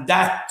 and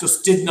that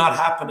just did not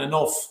happen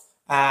enough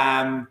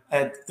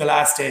at the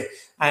last day.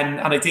 And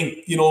I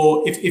think, you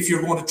know, if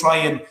you're going to try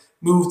and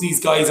move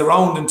these guys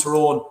around in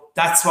Tyrone,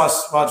 that's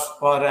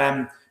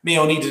what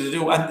Mayo needed to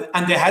do.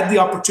 And they had the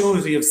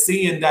opportunity of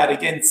seeing that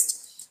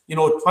against, you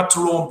know, what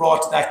Tyrone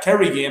brought to that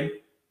Kerry game.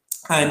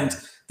 And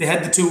they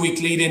had the 2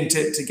 week lead in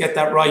to get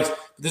that right, but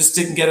they just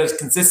didn't get it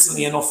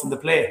consistently enough in the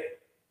play.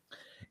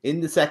 In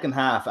the second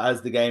half,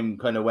 as the game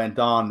kind of went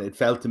on, it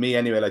felt to me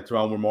anyway like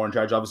Tyrone were more in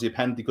charge. Obviously, a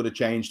penalty could have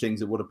changed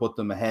things. It would have put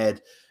them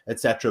ahead,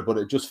 etc. But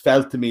it just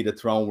felt to me that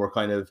Tyrone were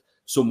kind of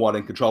somewhat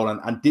in control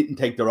and didn't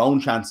take their own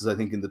chances, I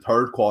think, in the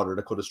third quarter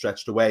that could have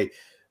stretched away.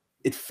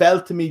 It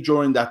felt to me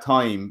during that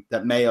time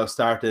that Mayo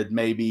started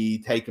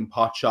maybe taking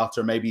pot shots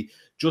or maybe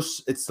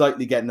just it's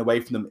slightly getting away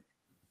from them.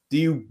 Do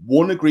you,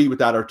 one, agree with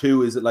that, or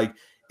two, is it like,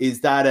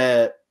 is that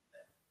a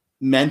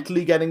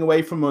mentally getting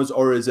away from us,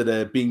 or is it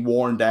a being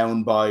worn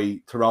down by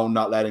Tyrone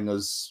not letting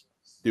us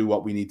do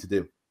what we need to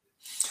do?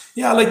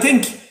 Yeah, I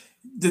think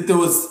that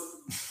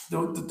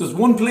there's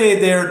one play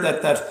there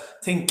that I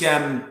think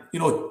you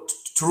know,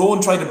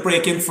 Tyrone tried to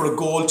break in for a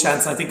goal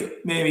chance, and I think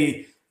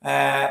maybe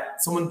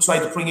someone tried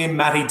to bring in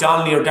Matty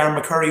Donnelly or Darren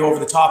McCurry over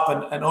the top,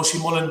 and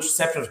Oisin Mullen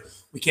intercepted.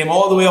 We came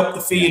all the way up the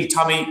field.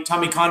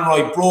 Tommy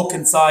Conroy broke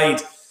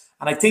inside,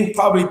 and I think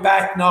probably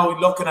back now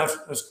looking at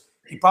it,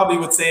 he probably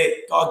would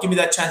say, "Oh, give me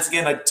that chance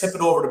again. I'd tip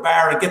it over the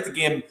bar and get the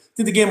game." I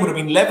think the game would have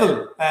been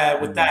level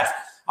with that.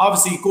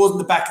 Obviously, it goes in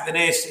the back of the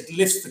net. It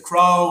lifts the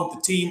crowd,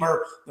 the team,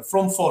 or the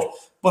front foot.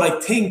 But I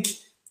think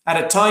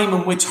at a time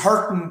in which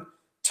hurting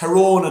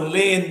Tyrone and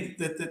laying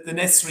the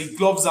necessary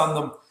gloves on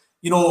them,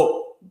 you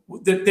know,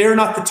 they're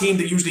not the team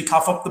that usually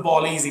cough up the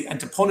ball easy. And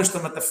to punish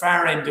them at the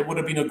far end, it would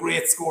have been a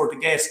great score to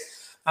get.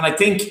 And I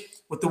think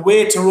with the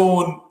way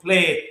Tyrone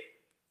play,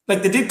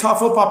 like they did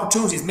cough up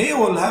opportunities. Mayo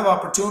will have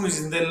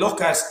opportunities and they'll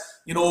look at,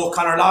 you know,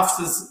 Conor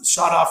Loftus'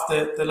 shot off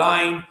the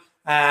line.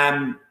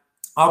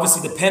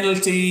 Obviously the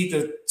penalty,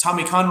 the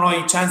Tommy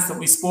Conroy chance that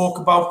we spoke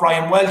about.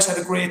 Brian Welch had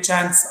a great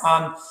chance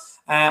on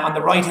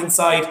the right-hand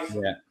side.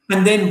 Yeah.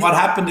 And then what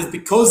happened is,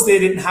 because they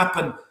didn't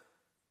happen,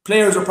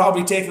 players were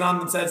probably taking on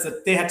themselves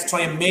that they had to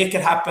try and make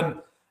it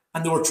happen.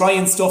 And they were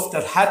trying stuff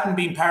that hadn't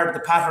been part of the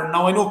pattern.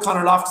 Now, I know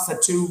Conor Loftus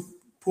had two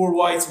poor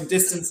wides from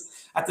distance.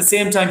 At the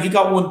same time, he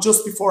got one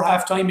just before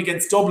half-time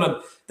against Dublin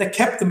that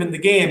kept them in the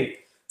game.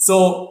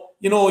 So,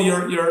 you know,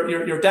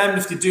 you're damned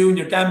if you do and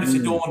you're damned if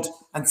you don't.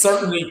 And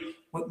certainly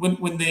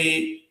when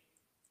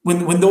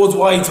when those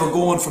wides were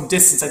going from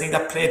distance, I think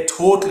that played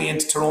totally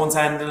into Tyrone's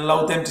hand and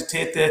allowed them to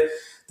take the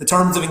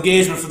terms of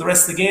engagement for the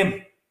rest of the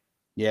game.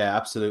 Yeah,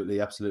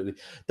 absolutely, absolutely.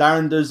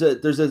 Darren, there's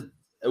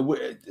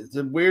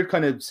a weird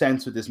kind of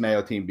sense with this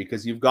Mayo team,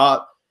 because you've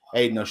got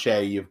Aidan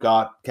O'Shea, you've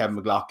got Kevin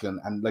McLaughlin,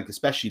 and like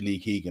especially Lee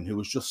Keegan, who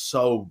was just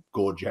so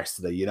good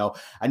yesterday, you know.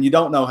 And you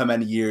don't know how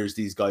many years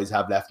these guys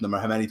have left in them or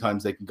how many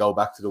times they can go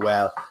back to the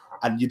well.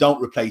 And you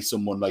don't replace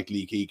someone like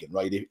Lee Keegan,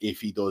 right? If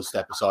he does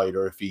step aside,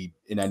 or if he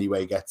in any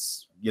way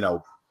gets, you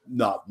know,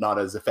 not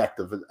as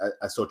effective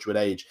as such with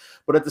age.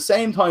 But at the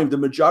same time, the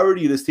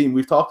majority of this team,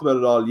 we've talked about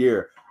it all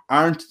year,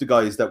 aren't the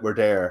guys that were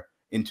there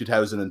in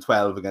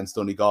 2012 against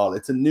Donegal.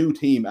 It's a new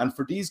team. And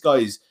for these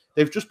guys,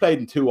 they've just played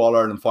in 2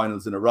 All-Ireland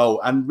finals in a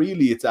row. And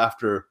really, it's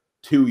after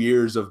 2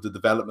 years of the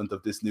development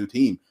of this new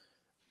team.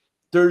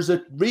 There's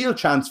a real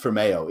chance for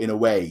Mayo, in a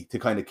way, to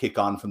kind of kick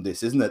on from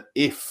this, isn't it?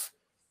 If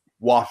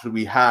what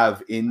we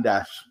have in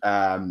that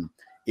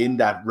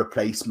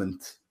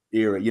replacement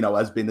era, you know,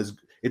 has been as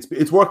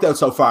it's worked out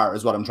so far,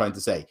 is what I'm trying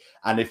to say.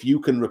 And if you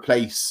can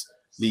replace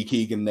Lee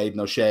Keegan and Aidan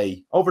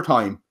O'Shea over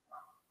time,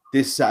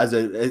 this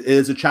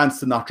is a chance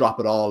to not drop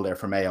it all there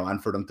for Mayo,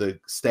 and for them to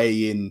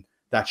stay in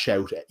that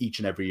shout each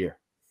and every year.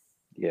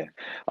 Yeah,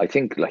 I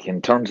think, like,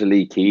 in terms of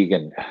Lee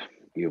Keegan,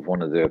 you've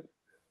one of the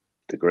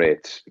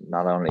greats,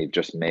 not only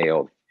just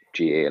Mayo,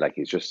 GAA, like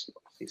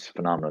he's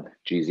phenomenal.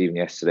 Geez, even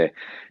yesterday,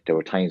 there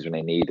were times when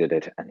they needed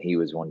it, and he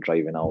was one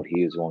driving out.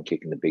 He was the one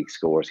kicking the big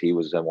scores. He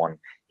was the one.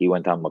 He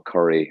went on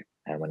McCurry,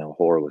 and when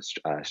O'Hora was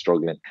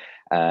struggling,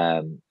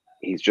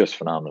 he's just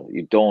phenomenal.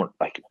 You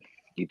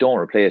don't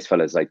replace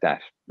fellas like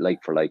that,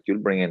 like for like. You'll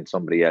bring in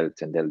somebody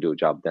else, and they'll do a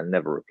job. They'll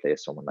never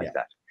replace someone like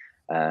that.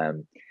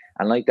 And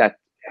like that,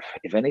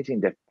 if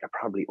anything, they're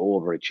probably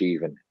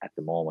overachieving at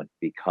the moment,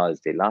 because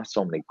they lost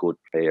so many good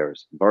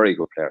players, very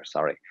good players,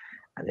 sorry,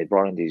 and they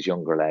brought in these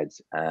younger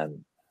lads.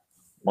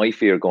 My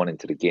fear going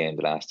into the game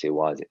the last year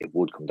was it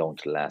would come down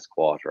to the last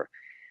quarter.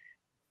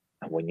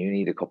 And when you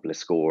need a couple of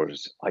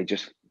scores, I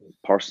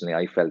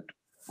felt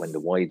when the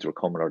wides were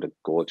coming or the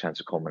goal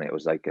chance were coming, it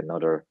was like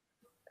another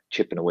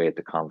chipping away at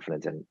the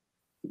confidence. And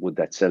would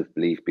that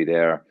self-belief be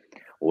there?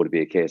 Or would it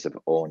be a case of,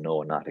 oh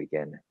no, not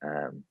again?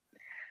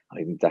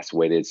 I think that's the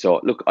way it is.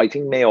 So look, I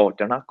think Mayo,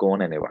 they're not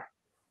going anywhere.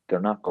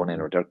 They're not going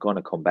anywhere. They're going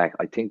to come back.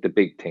 I think the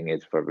big thing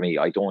is, for me,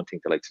 I don't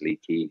think the likes of Lee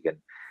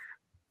Keegan,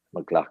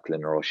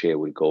 McLaughlin or O'Shea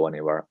will go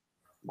anywhere.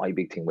 My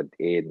big thing with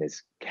Aidan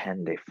is,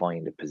 can they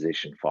find a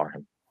position for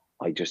him?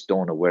 I just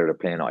don't know where they're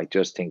playing. I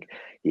just think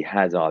he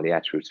has all the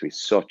attributes to be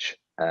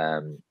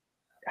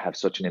have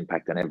such an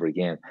impact on every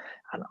game.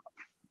 And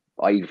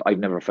I've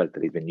never felt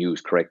that he's been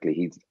used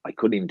correctly. I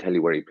couldn't even tell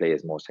you where he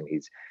plays most of the time.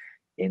 He's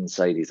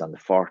inside, he's on the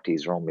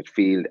 40s, around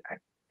midfield.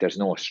 There's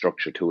no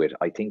structure to it.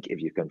 I think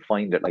if you can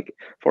find it, like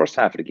first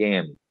half of the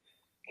game,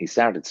 he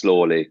started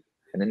slowly,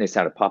 and then they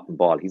started popping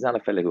ball. He's not a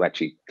fella who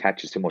actually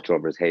catches too much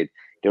over his head.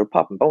 They were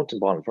bouncing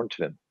ball in front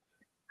of him.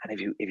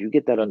 And if you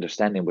get that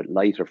understanding with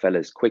lighter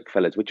fellas, quick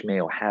fellas, which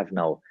Mayo have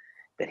now,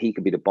 that he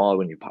could be the ball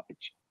when you pop it,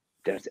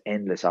 there's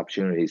endless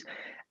opportunities.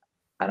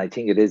 And I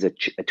think it is a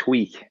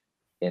tweak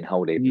in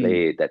how they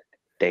play, that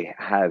they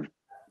have,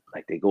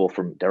 like,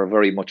 they're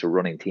very much a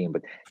running team,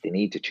 but they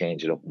need to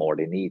change it up more.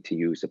 They need to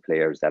use the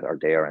players that are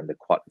there and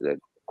the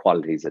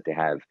qualities that they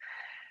have.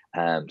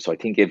 So I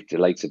think if the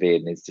likes of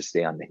Aidan needs to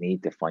stay on, they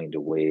need to find a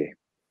way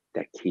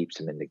that keeps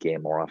him in the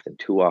game more often.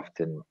 Too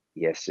often,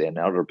 yes, in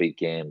other big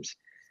games,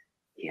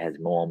 he has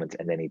moments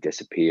and then he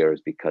disappears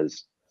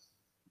because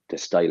the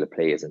style of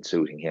play isn't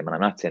suiting him. And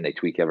I'm not saying they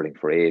tweak everything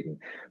for Aidan,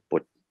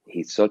 but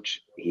he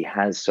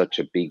has such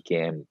a big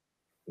game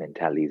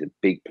mentality. He's a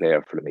big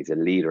player for them. He's a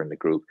leader in the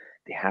group.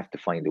 They have to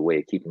find a way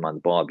to keep him on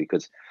the ball,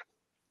 because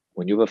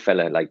when you have a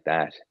fella like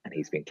that and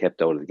he's been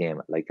kept out of the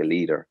game like a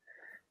leader,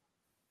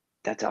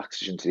 that's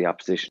oxygen to the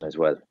opposition as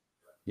well.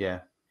 Yeah.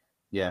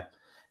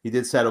 He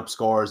did set up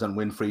scores and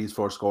Winfrey's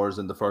 4 scores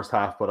in the first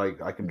half, but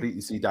I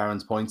completely see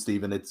Darren's point,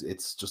 Stephen.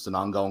 It's just an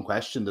ongoing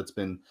question that's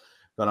been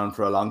going on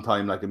for a long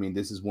time. Like, I mean,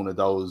 this is one of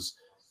those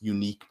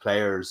unique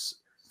players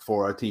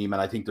for our team,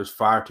 and I think there's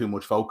far too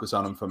much focus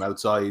on him from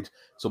outside,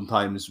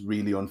 sometimes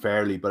really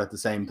unfairly. But at the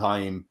same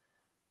time,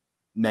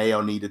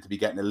 Mayo needed to be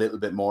getting a little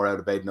bit more out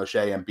of Aidan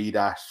O'Shea, and be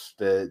that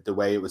the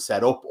way it was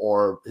set up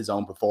or his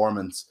own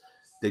performance.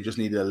 They just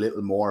needed a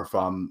little more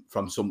from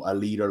a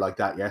leader like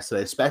that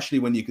yesterday, especially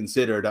when you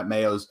consider that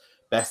Mayo's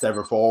best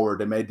ever forward,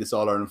 they made this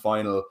All-Ireland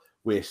final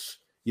with,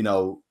 you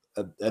know,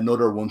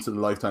 another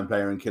once-in-a-lifetime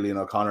player in Cillian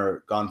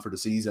O'Connor gone for the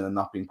season and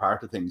not being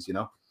part of things, you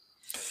know?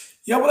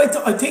 Yeah, well,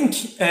 I think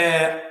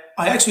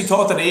I actually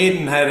thought that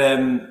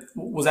Aidan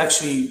was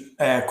actually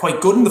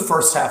quite good in the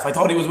first half. I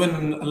thought he was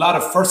winning a lot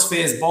of first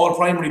phase ball,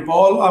 primary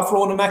ball off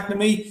Ronan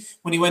McNamee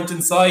when he went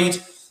inside.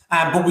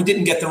 But we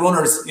didn't get the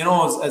runners, you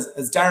know,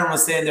 as Darren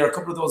was saying, there are a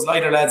couple of those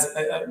lighter lads.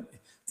 I think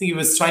he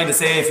was trying to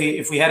say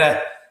if we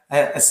had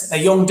a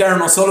young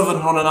Darran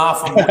O'Sullivan running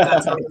off on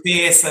that sort of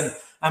pace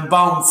and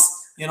bounce,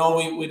 you know,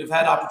 we'd have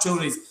had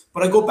opportunities.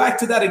 But I go back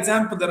to that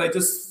example that I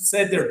just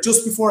said there,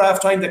 just before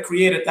halftime, that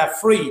created that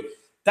free.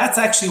 That's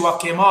actually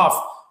what came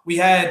off. We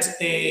had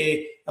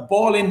a a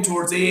ball in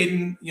towards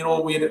Aiden. You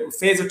know, we had a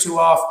phaser 2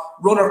 off,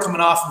 runner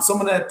coming off, and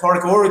someone at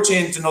Porrick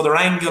changed another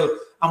angle,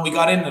 and we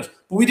got in it.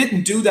 But we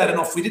didn't do that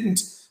enough. We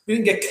didn't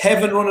get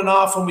Kevin running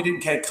off, and we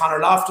didn't get Conor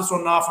Loftus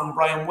running off, and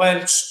Brian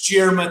Welch,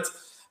 Jermut.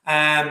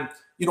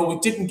 You know, we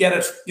didn't get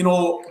it. You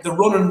know, the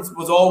running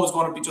was always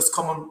going to be just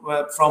coming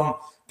from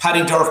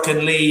Paddy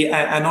Durkin, Lee,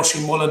 and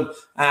Oisin Mullen.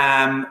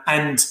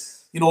 And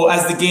you know,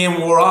 as the game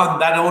wore on,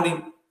 that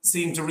only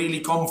seemed to really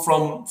come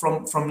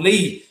from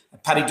Lee.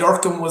 Paddy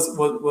Durkin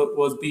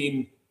was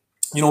being,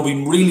 you know,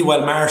 being really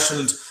well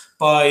marshalled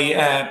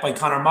by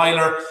Conor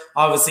Myler.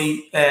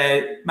 Obviously,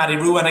 Matty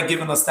Ruan had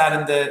given us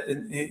that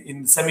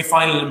in the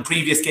semi-final in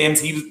previous games.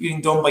 He was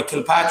being done by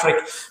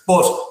Kilpatrick.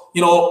 But,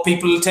 you know,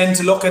 people tend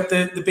to look at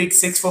the big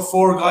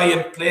 6'4" guy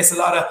and place a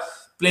lot of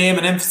blame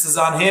and emphasis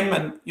on him.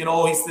 And, you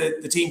know, he's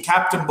the team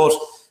captain. But,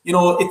 you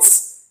know,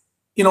 it's,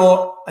 you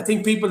know, I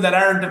think people that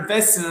aren't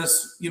invested in it,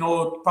 you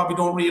know, probably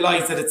don't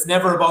realise that it's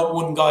never about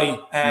one guy.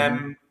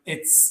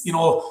 It's, you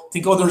know, I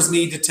think others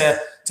needed to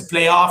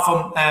play off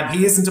him.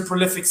 He isn't a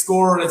prolific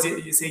scorer, as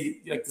you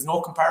see. Like, there's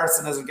no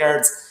comparison as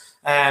regards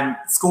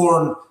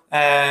scoring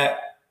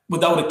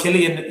without a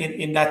Killian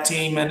in that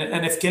team.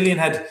 And if Killian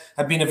had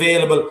been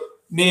available,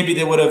 maybe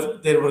they would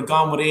have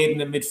gone with Aiden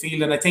in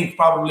midfield. And I think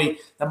probably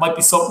that might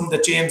be something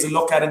that James will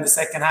look at in the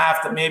second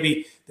half, that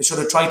maybe they should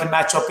have tried to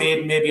match up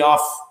Aiden maybe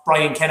off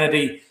Brian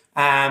Kennedy,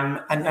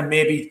 and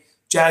maybe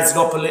jazz it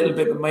up a little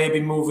bit, but maybe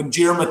moving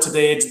Jermut to the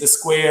edge of the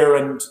square,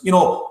 and, you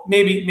know,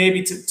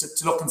 maybe to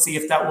look and see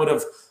if that would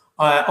have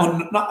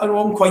I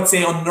won't quite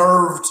say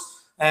unnerved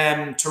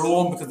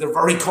Tyrone, because they're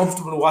very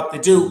comfortable with what they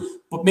do,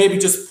 but maybe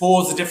just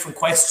pose a different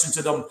question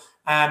to them,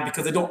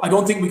 because I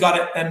don't think we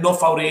got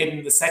enough out of Aiden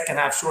in the second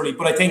half, surely.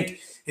 But I think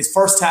his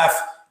first half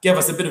gave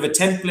us a bit of a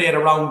template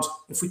around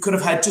if we could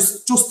have had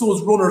just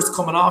those runners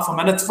coming off him,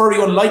 and it's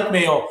very unlike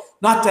Mayo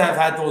not to have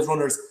had those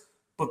runners,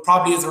 but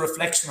probably is a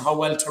reflection of how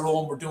well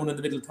Tyrone were doing in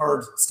the middle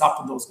third,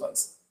 stopping those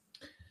guys.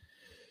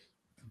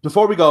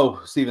 Before we go,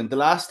 Stephen, the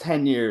last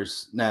 10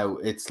 years now,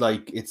 it's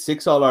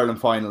 6 All-Ireland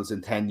finals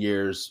in 10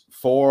 years,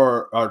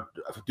 the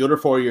other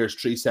 4 years,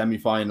 3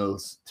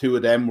 semi-finals, 2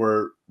 of them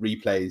were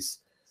replays.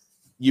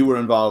 You were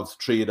involved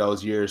 3 of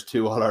those years,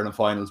 2 All-Ireland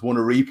finals, 1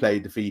 a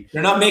replay defeat.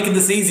 You're not making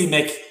this easy,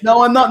 Mick.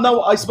 No, I'm not.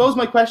 No, I suppose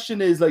my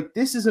question is, like,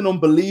 this is an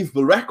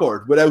unbelievable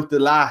record without the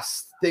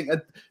last thing.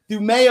 Do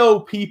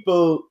Mayo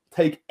people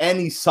take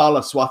any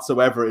solace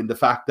whatsoever in the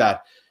fact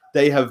that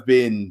they have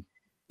been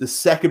the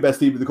second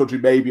best team in the country,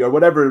 maybe, or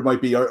whatever it might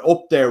be, or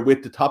up there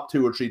with the top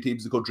 2 or 3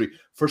 teams in the country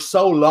for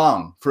so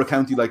long for a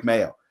county like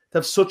Mayo to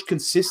have such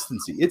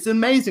consistency? It's an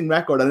amazing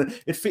record, and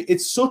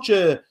it's such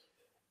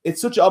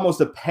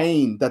almost a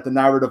pain that the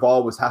narrative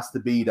always has to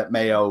be that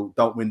Mayo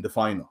don't win the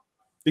final,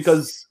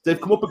 because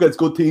they've come up against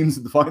good teams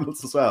in the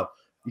finals as well.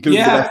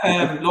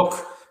 Yeah,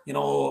 look, you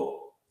know,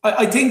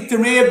 I think there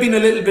may have been a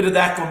little bit of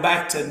that going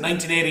back to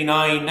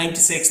 1989,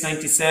 96,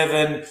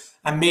 97,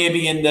 and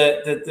maybe in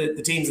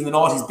the teams in the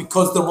noughties,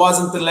 because there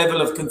wasn't the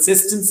level of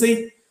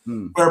consistency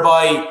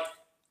whereby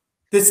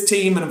this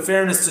team, and in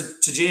fairness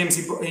to James,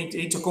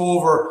 he took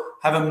over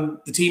having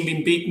the team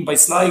being beaten by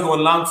Sligo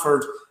and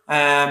Longford,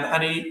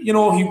 and he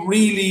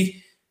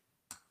really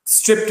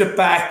stripped it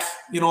back,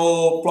 you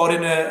know, brought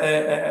in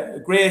a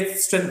great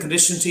strength and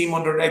conditioning team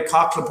under Ed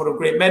Coughlin, put a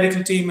great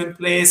medical team in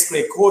place,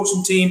 great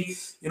coaching team,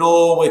 you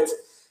know, with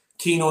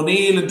Keane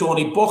O'Neill and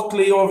Donny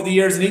Buckley over the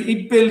years, and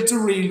he built a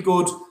real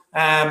good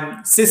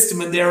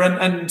system in there,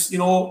 and you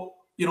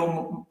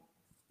know,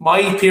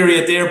 my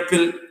period there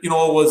built, you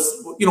know,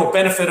 was, you know,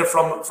 benefited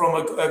from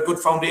a good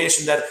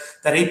foundation that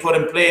he put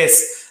in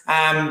place,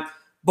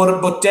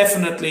 but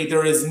definitely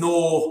there is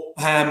no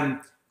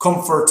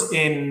comfort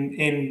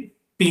in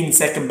being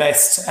second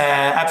best.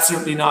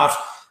 Absolutely not.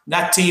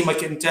 That team, I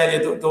can tell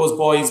you, those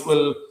boys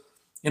will,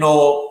 you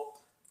know,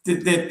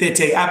 they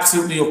take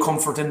absolutely no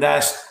comfort in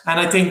that. And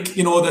I think,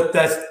 you know,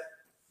 that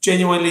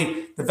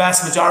genuinely the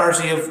vast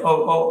majority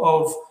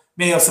of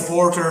Mayo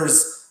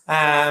supporters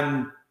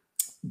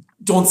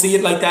don't see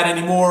it like that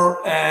anymore.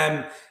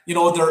 You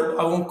know,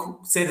 I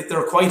won't say that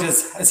they're quite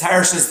as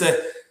harsh as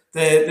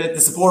the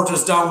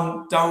supporters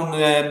down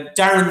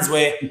Darran's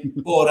way,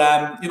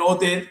 but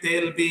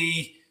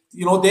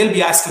you know, they'll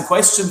be asking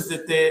questions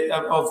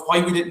of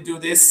why we didn't do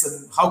this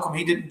and how come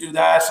he didn't do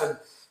that, and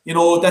you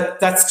know,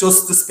 that's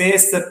just the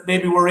space that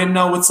maybe we're in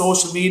now with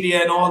social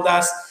media and all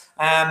that.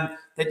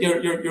 That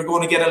you're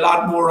going to get a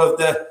lot more of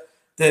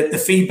the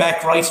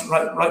feedback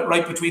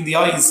right between the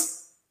eyes.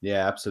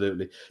 Yeah,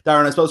 absolutely.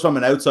 Darran, I suppose from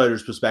an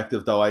outsider's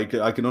perspective, though, I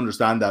can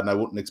understand that, and I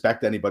wouldn't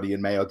expect anybody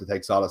in Mayo to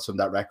take solace from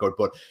that record.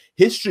 But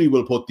history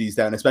will put these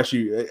down,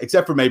 especially,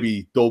 except for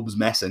maybe Dubs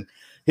messing.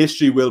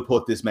 History will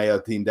put this Mayo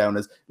team down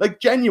as, like,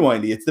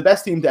 genuinely, it's the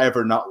best team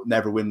to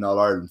never win All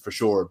Ireland for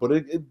sure. But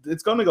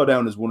it's going to go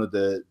down as one of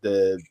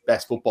the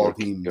best football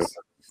teams.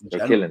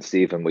 You're killing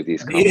Stephen with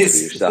these comments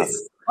for yourself.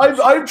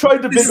 I'm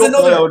trying to pick up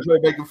Mayo and try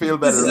to make him feel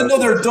better. This is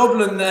another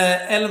Dublin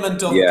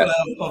element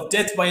of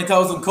death by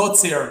 1,000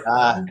 cuts here.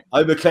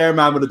 I'm a Clare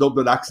man with a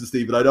Dublin accent,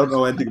 Stephen. I don't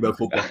know anything about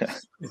football.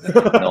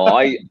 No,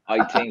 I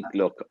think,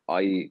 look,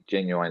 I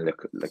genuinely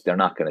look like they're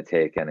not going to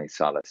take any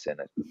solace in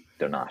it.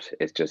 They're not.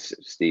 It's just,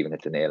 Stephen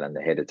hit the nail on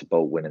the head. It's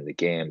about winning the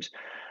games.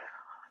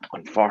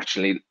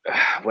 Unfortunately,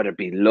 whether it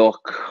be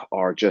luck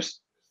or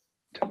just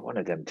one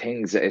of them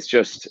things, it's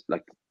just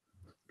like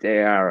they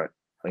are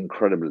an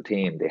incredible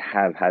team. They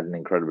have had an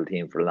incredible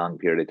team for a long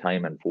period of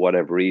time, and for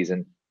whatever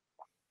reason,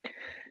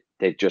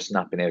 they've just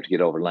not been able to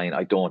get over the line.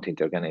 I don't think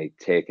they're going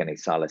to take any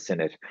solace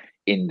in it.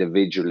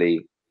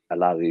 Individually, a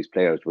lot of these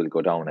players will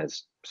go down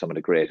as some of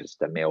the greatest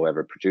that Mayo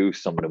ever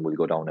produced. Some of them will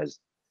go down as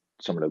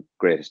some of the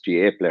greatest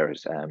GAA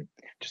players.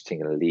 Just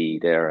thinking of Lee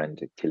there and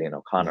Killian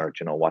O'Connor,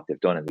 you know, what they've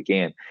done in the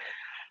game.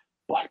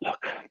 But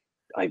look,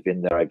 I've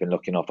been there, I've been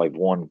lucky enough, I've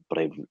won, but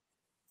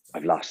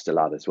I've lost a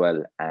lot as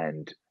well.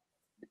 And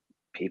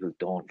people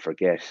don't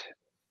forget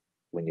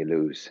when you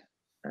lose.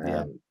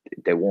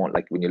 They won't.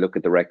 Like, when you look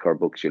at the record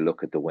books, you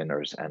look at the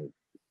winners, and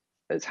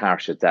as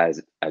harsh as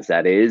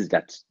that is,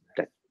 that's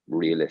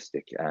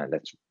realistic.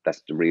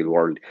 That's the real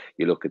world.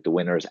 You look at the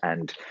winners,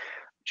 and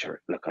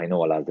sure, look, I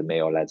know a lot of the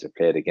Mayo lads have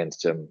played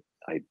against them.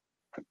 I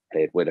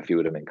played with a few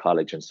of them in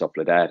college and stuff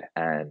like that,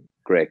 and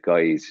great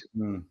guys.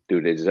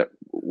 Do they deserve,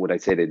 would I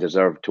say they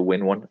deserve to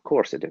win one? Of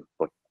course they do,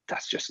 but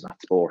that's just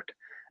not sport.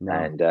 No.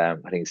 And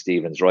I think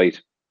Stephen's right.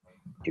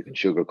 You can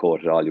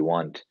sugarcoat it all you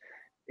want.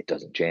 It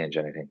doesn't change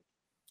anything.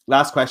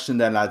 Last question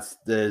then, lads.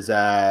 There's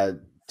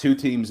two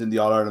teams in the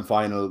All-Ireland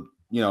final.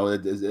 You know,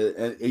 there's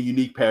a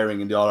unique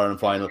pairing in the All-Ireland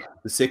final.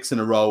 The 6 in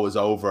a row is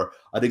over.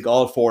 I think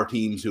all 4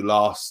 teams who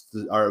lost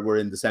or were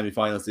in the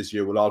semi-finals this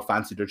year will all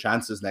fancy their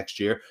chances next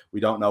year. We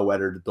don't know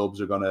whether the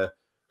Dubs are going to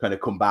kind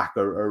of come back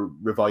or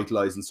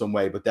revitalise in some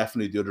way, but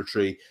definitely the other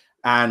 3.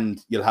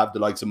 And you'll have the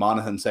likes of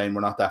Monaghan saying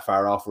we're not that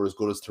far off, we're as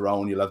good as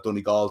Tyrone. You'll have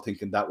Donegal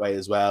thinking that way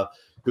as well.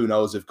 Who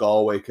knows if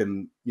Galway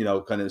can, you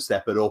know, kind of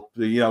step it up.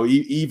 You know,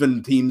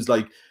 even teams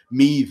like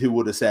Meath, who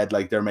would have said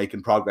like they're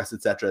making progress,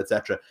 etc.,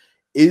 etc.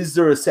 Is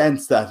there a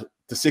sense that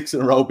the 6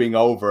 in a row being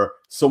over,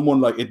 someone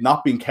like it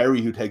not being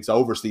Kerry who takes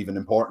over, Stephen,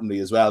 importantly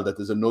as well, that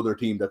there's another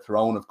team that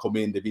Tyrone have come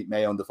in, they beat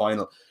Mayo in the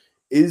final.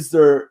 Is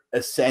there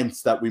a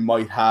sense that we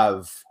might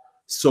have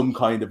some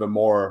kind of a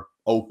more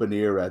open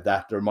era,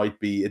 that there might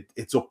be,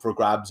 it's up for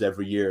grabs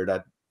every year,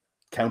 that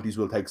counties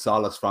will take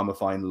solace from a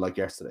final like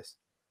yesterday's?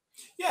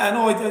 Yeah,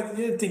 no,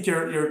 I think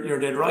you're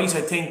dead right.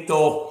 I think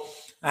though,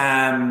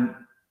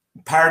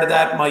 part of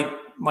that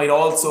might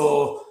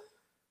also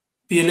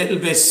be a little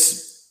bit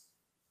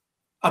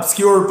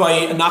obscured by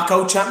a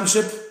knockout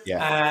championship.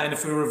 Yeah. And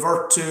if we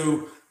revert to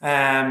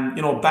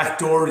you know,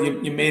 backdoor,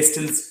 you may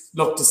still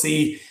look to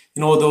see,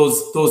 you know,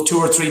 those 2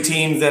 or 3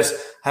 teams that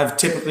have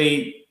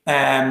typically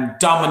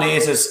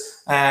dominated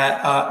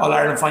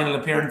All-Ireland final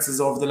appearances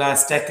over the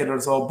last decade or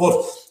so. But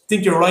I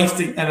think you're right,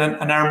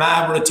 and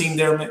Armagh were a team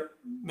there.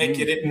 Mick,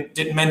 you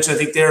didn't mention. I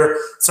think they're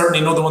certainly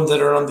another one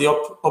that are on the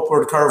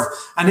upward curve.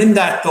 And in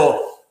that,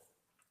 though,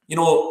 you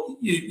know,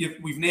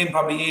 we've named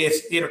probably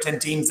 8 or 10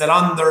 teams that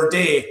on their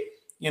day,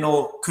 you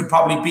know, could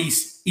probably beat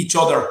each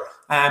other.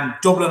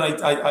 Dublin,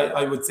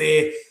 I would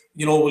say,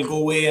 you know, will go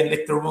away and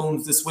lick their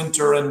wounds this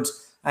winter, and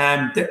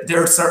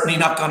they're certainly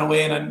not gone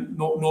away, and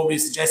nobody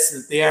suggests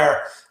that they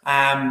are.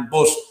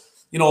 But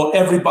you know,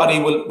 everybody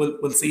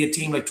will see a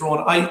team like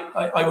Tyrone.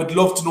 I would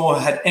love to know,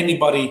 had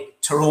anybody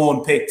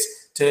Tyrone picked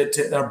to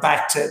their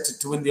back to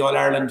win the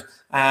All-Ireland,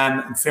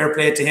 and fair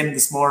play to him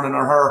this morning,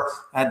 or her,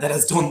 that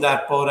has done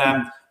that. But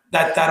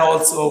that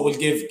also will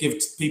give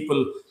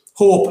people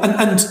hope,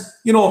 and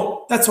you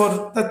know, that's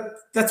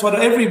what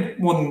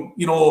everyone,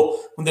 you know,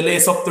 when they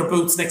lace up their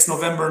boots next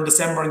November and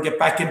December and get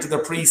back into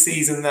their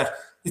pre-season, that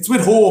it's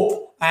with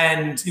hope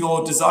and, you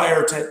know,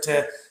 desire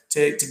to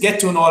get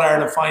to an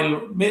All-Ireland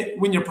final,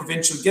 win your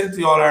provincial, get to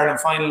the All-Ireland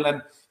final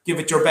and give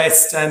it your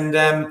best.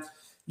 And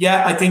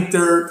yeah, I think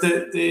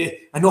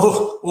I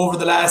know over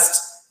the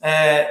last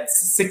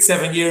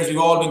 6-7 years we've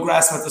all been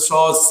grasping at the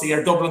straws to see,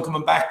 are Dublin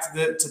coming back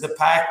to the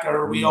pack, or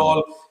are we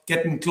all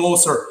getting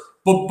closer?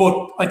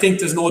 But I think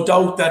there's no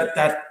doubt that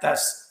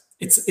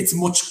it's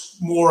much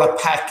more a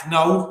pack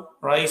now,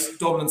 right?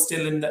 Dublin's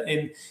still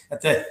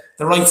at the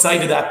right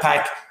side of that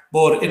pack,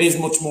 but it is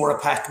much more a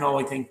pack now,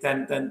 I think,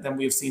 than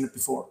we've seen it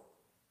before.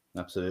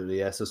 Absolutely,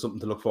 yeah. So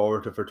something to look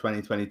forward to for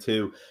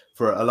 2022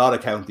 for a lot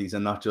of counties,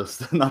 and not just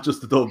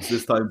the Dubs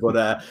this time.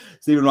 But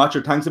Stephen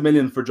Rochford, thanks a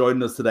million for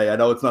joining us today. I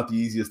know it's not the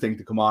easiest thing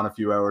to come on a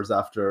few hours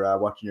after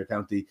watching your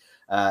county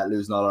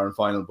lose an All-Ireland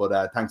final,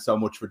 but thanks so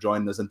much for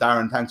joining us. And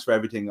Darran, thanks for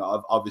everything,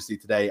 obviously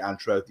today and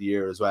throughout the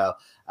year as well.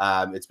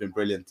 It's been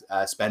brilliant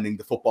spending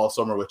the football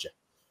summer with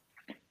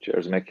you.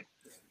 Cheers, Mick.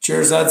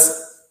 Cheers,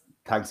 lads.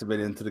 Thanks a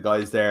million to the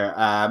guys there.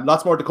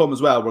 Lots more to come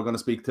as well. We're going to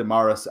speak to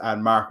Morris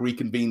and Mark,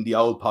 reconvene the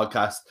old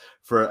podcast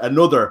for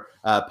another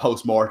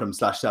post-mortem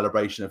 /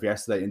 celebration of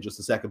yesterday in just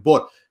a second.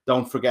 But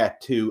don't forget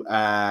to,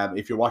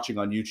 if you're watching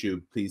on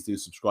YouTube, please do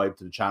subscribe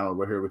to the channel.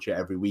 We're here with you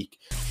every week.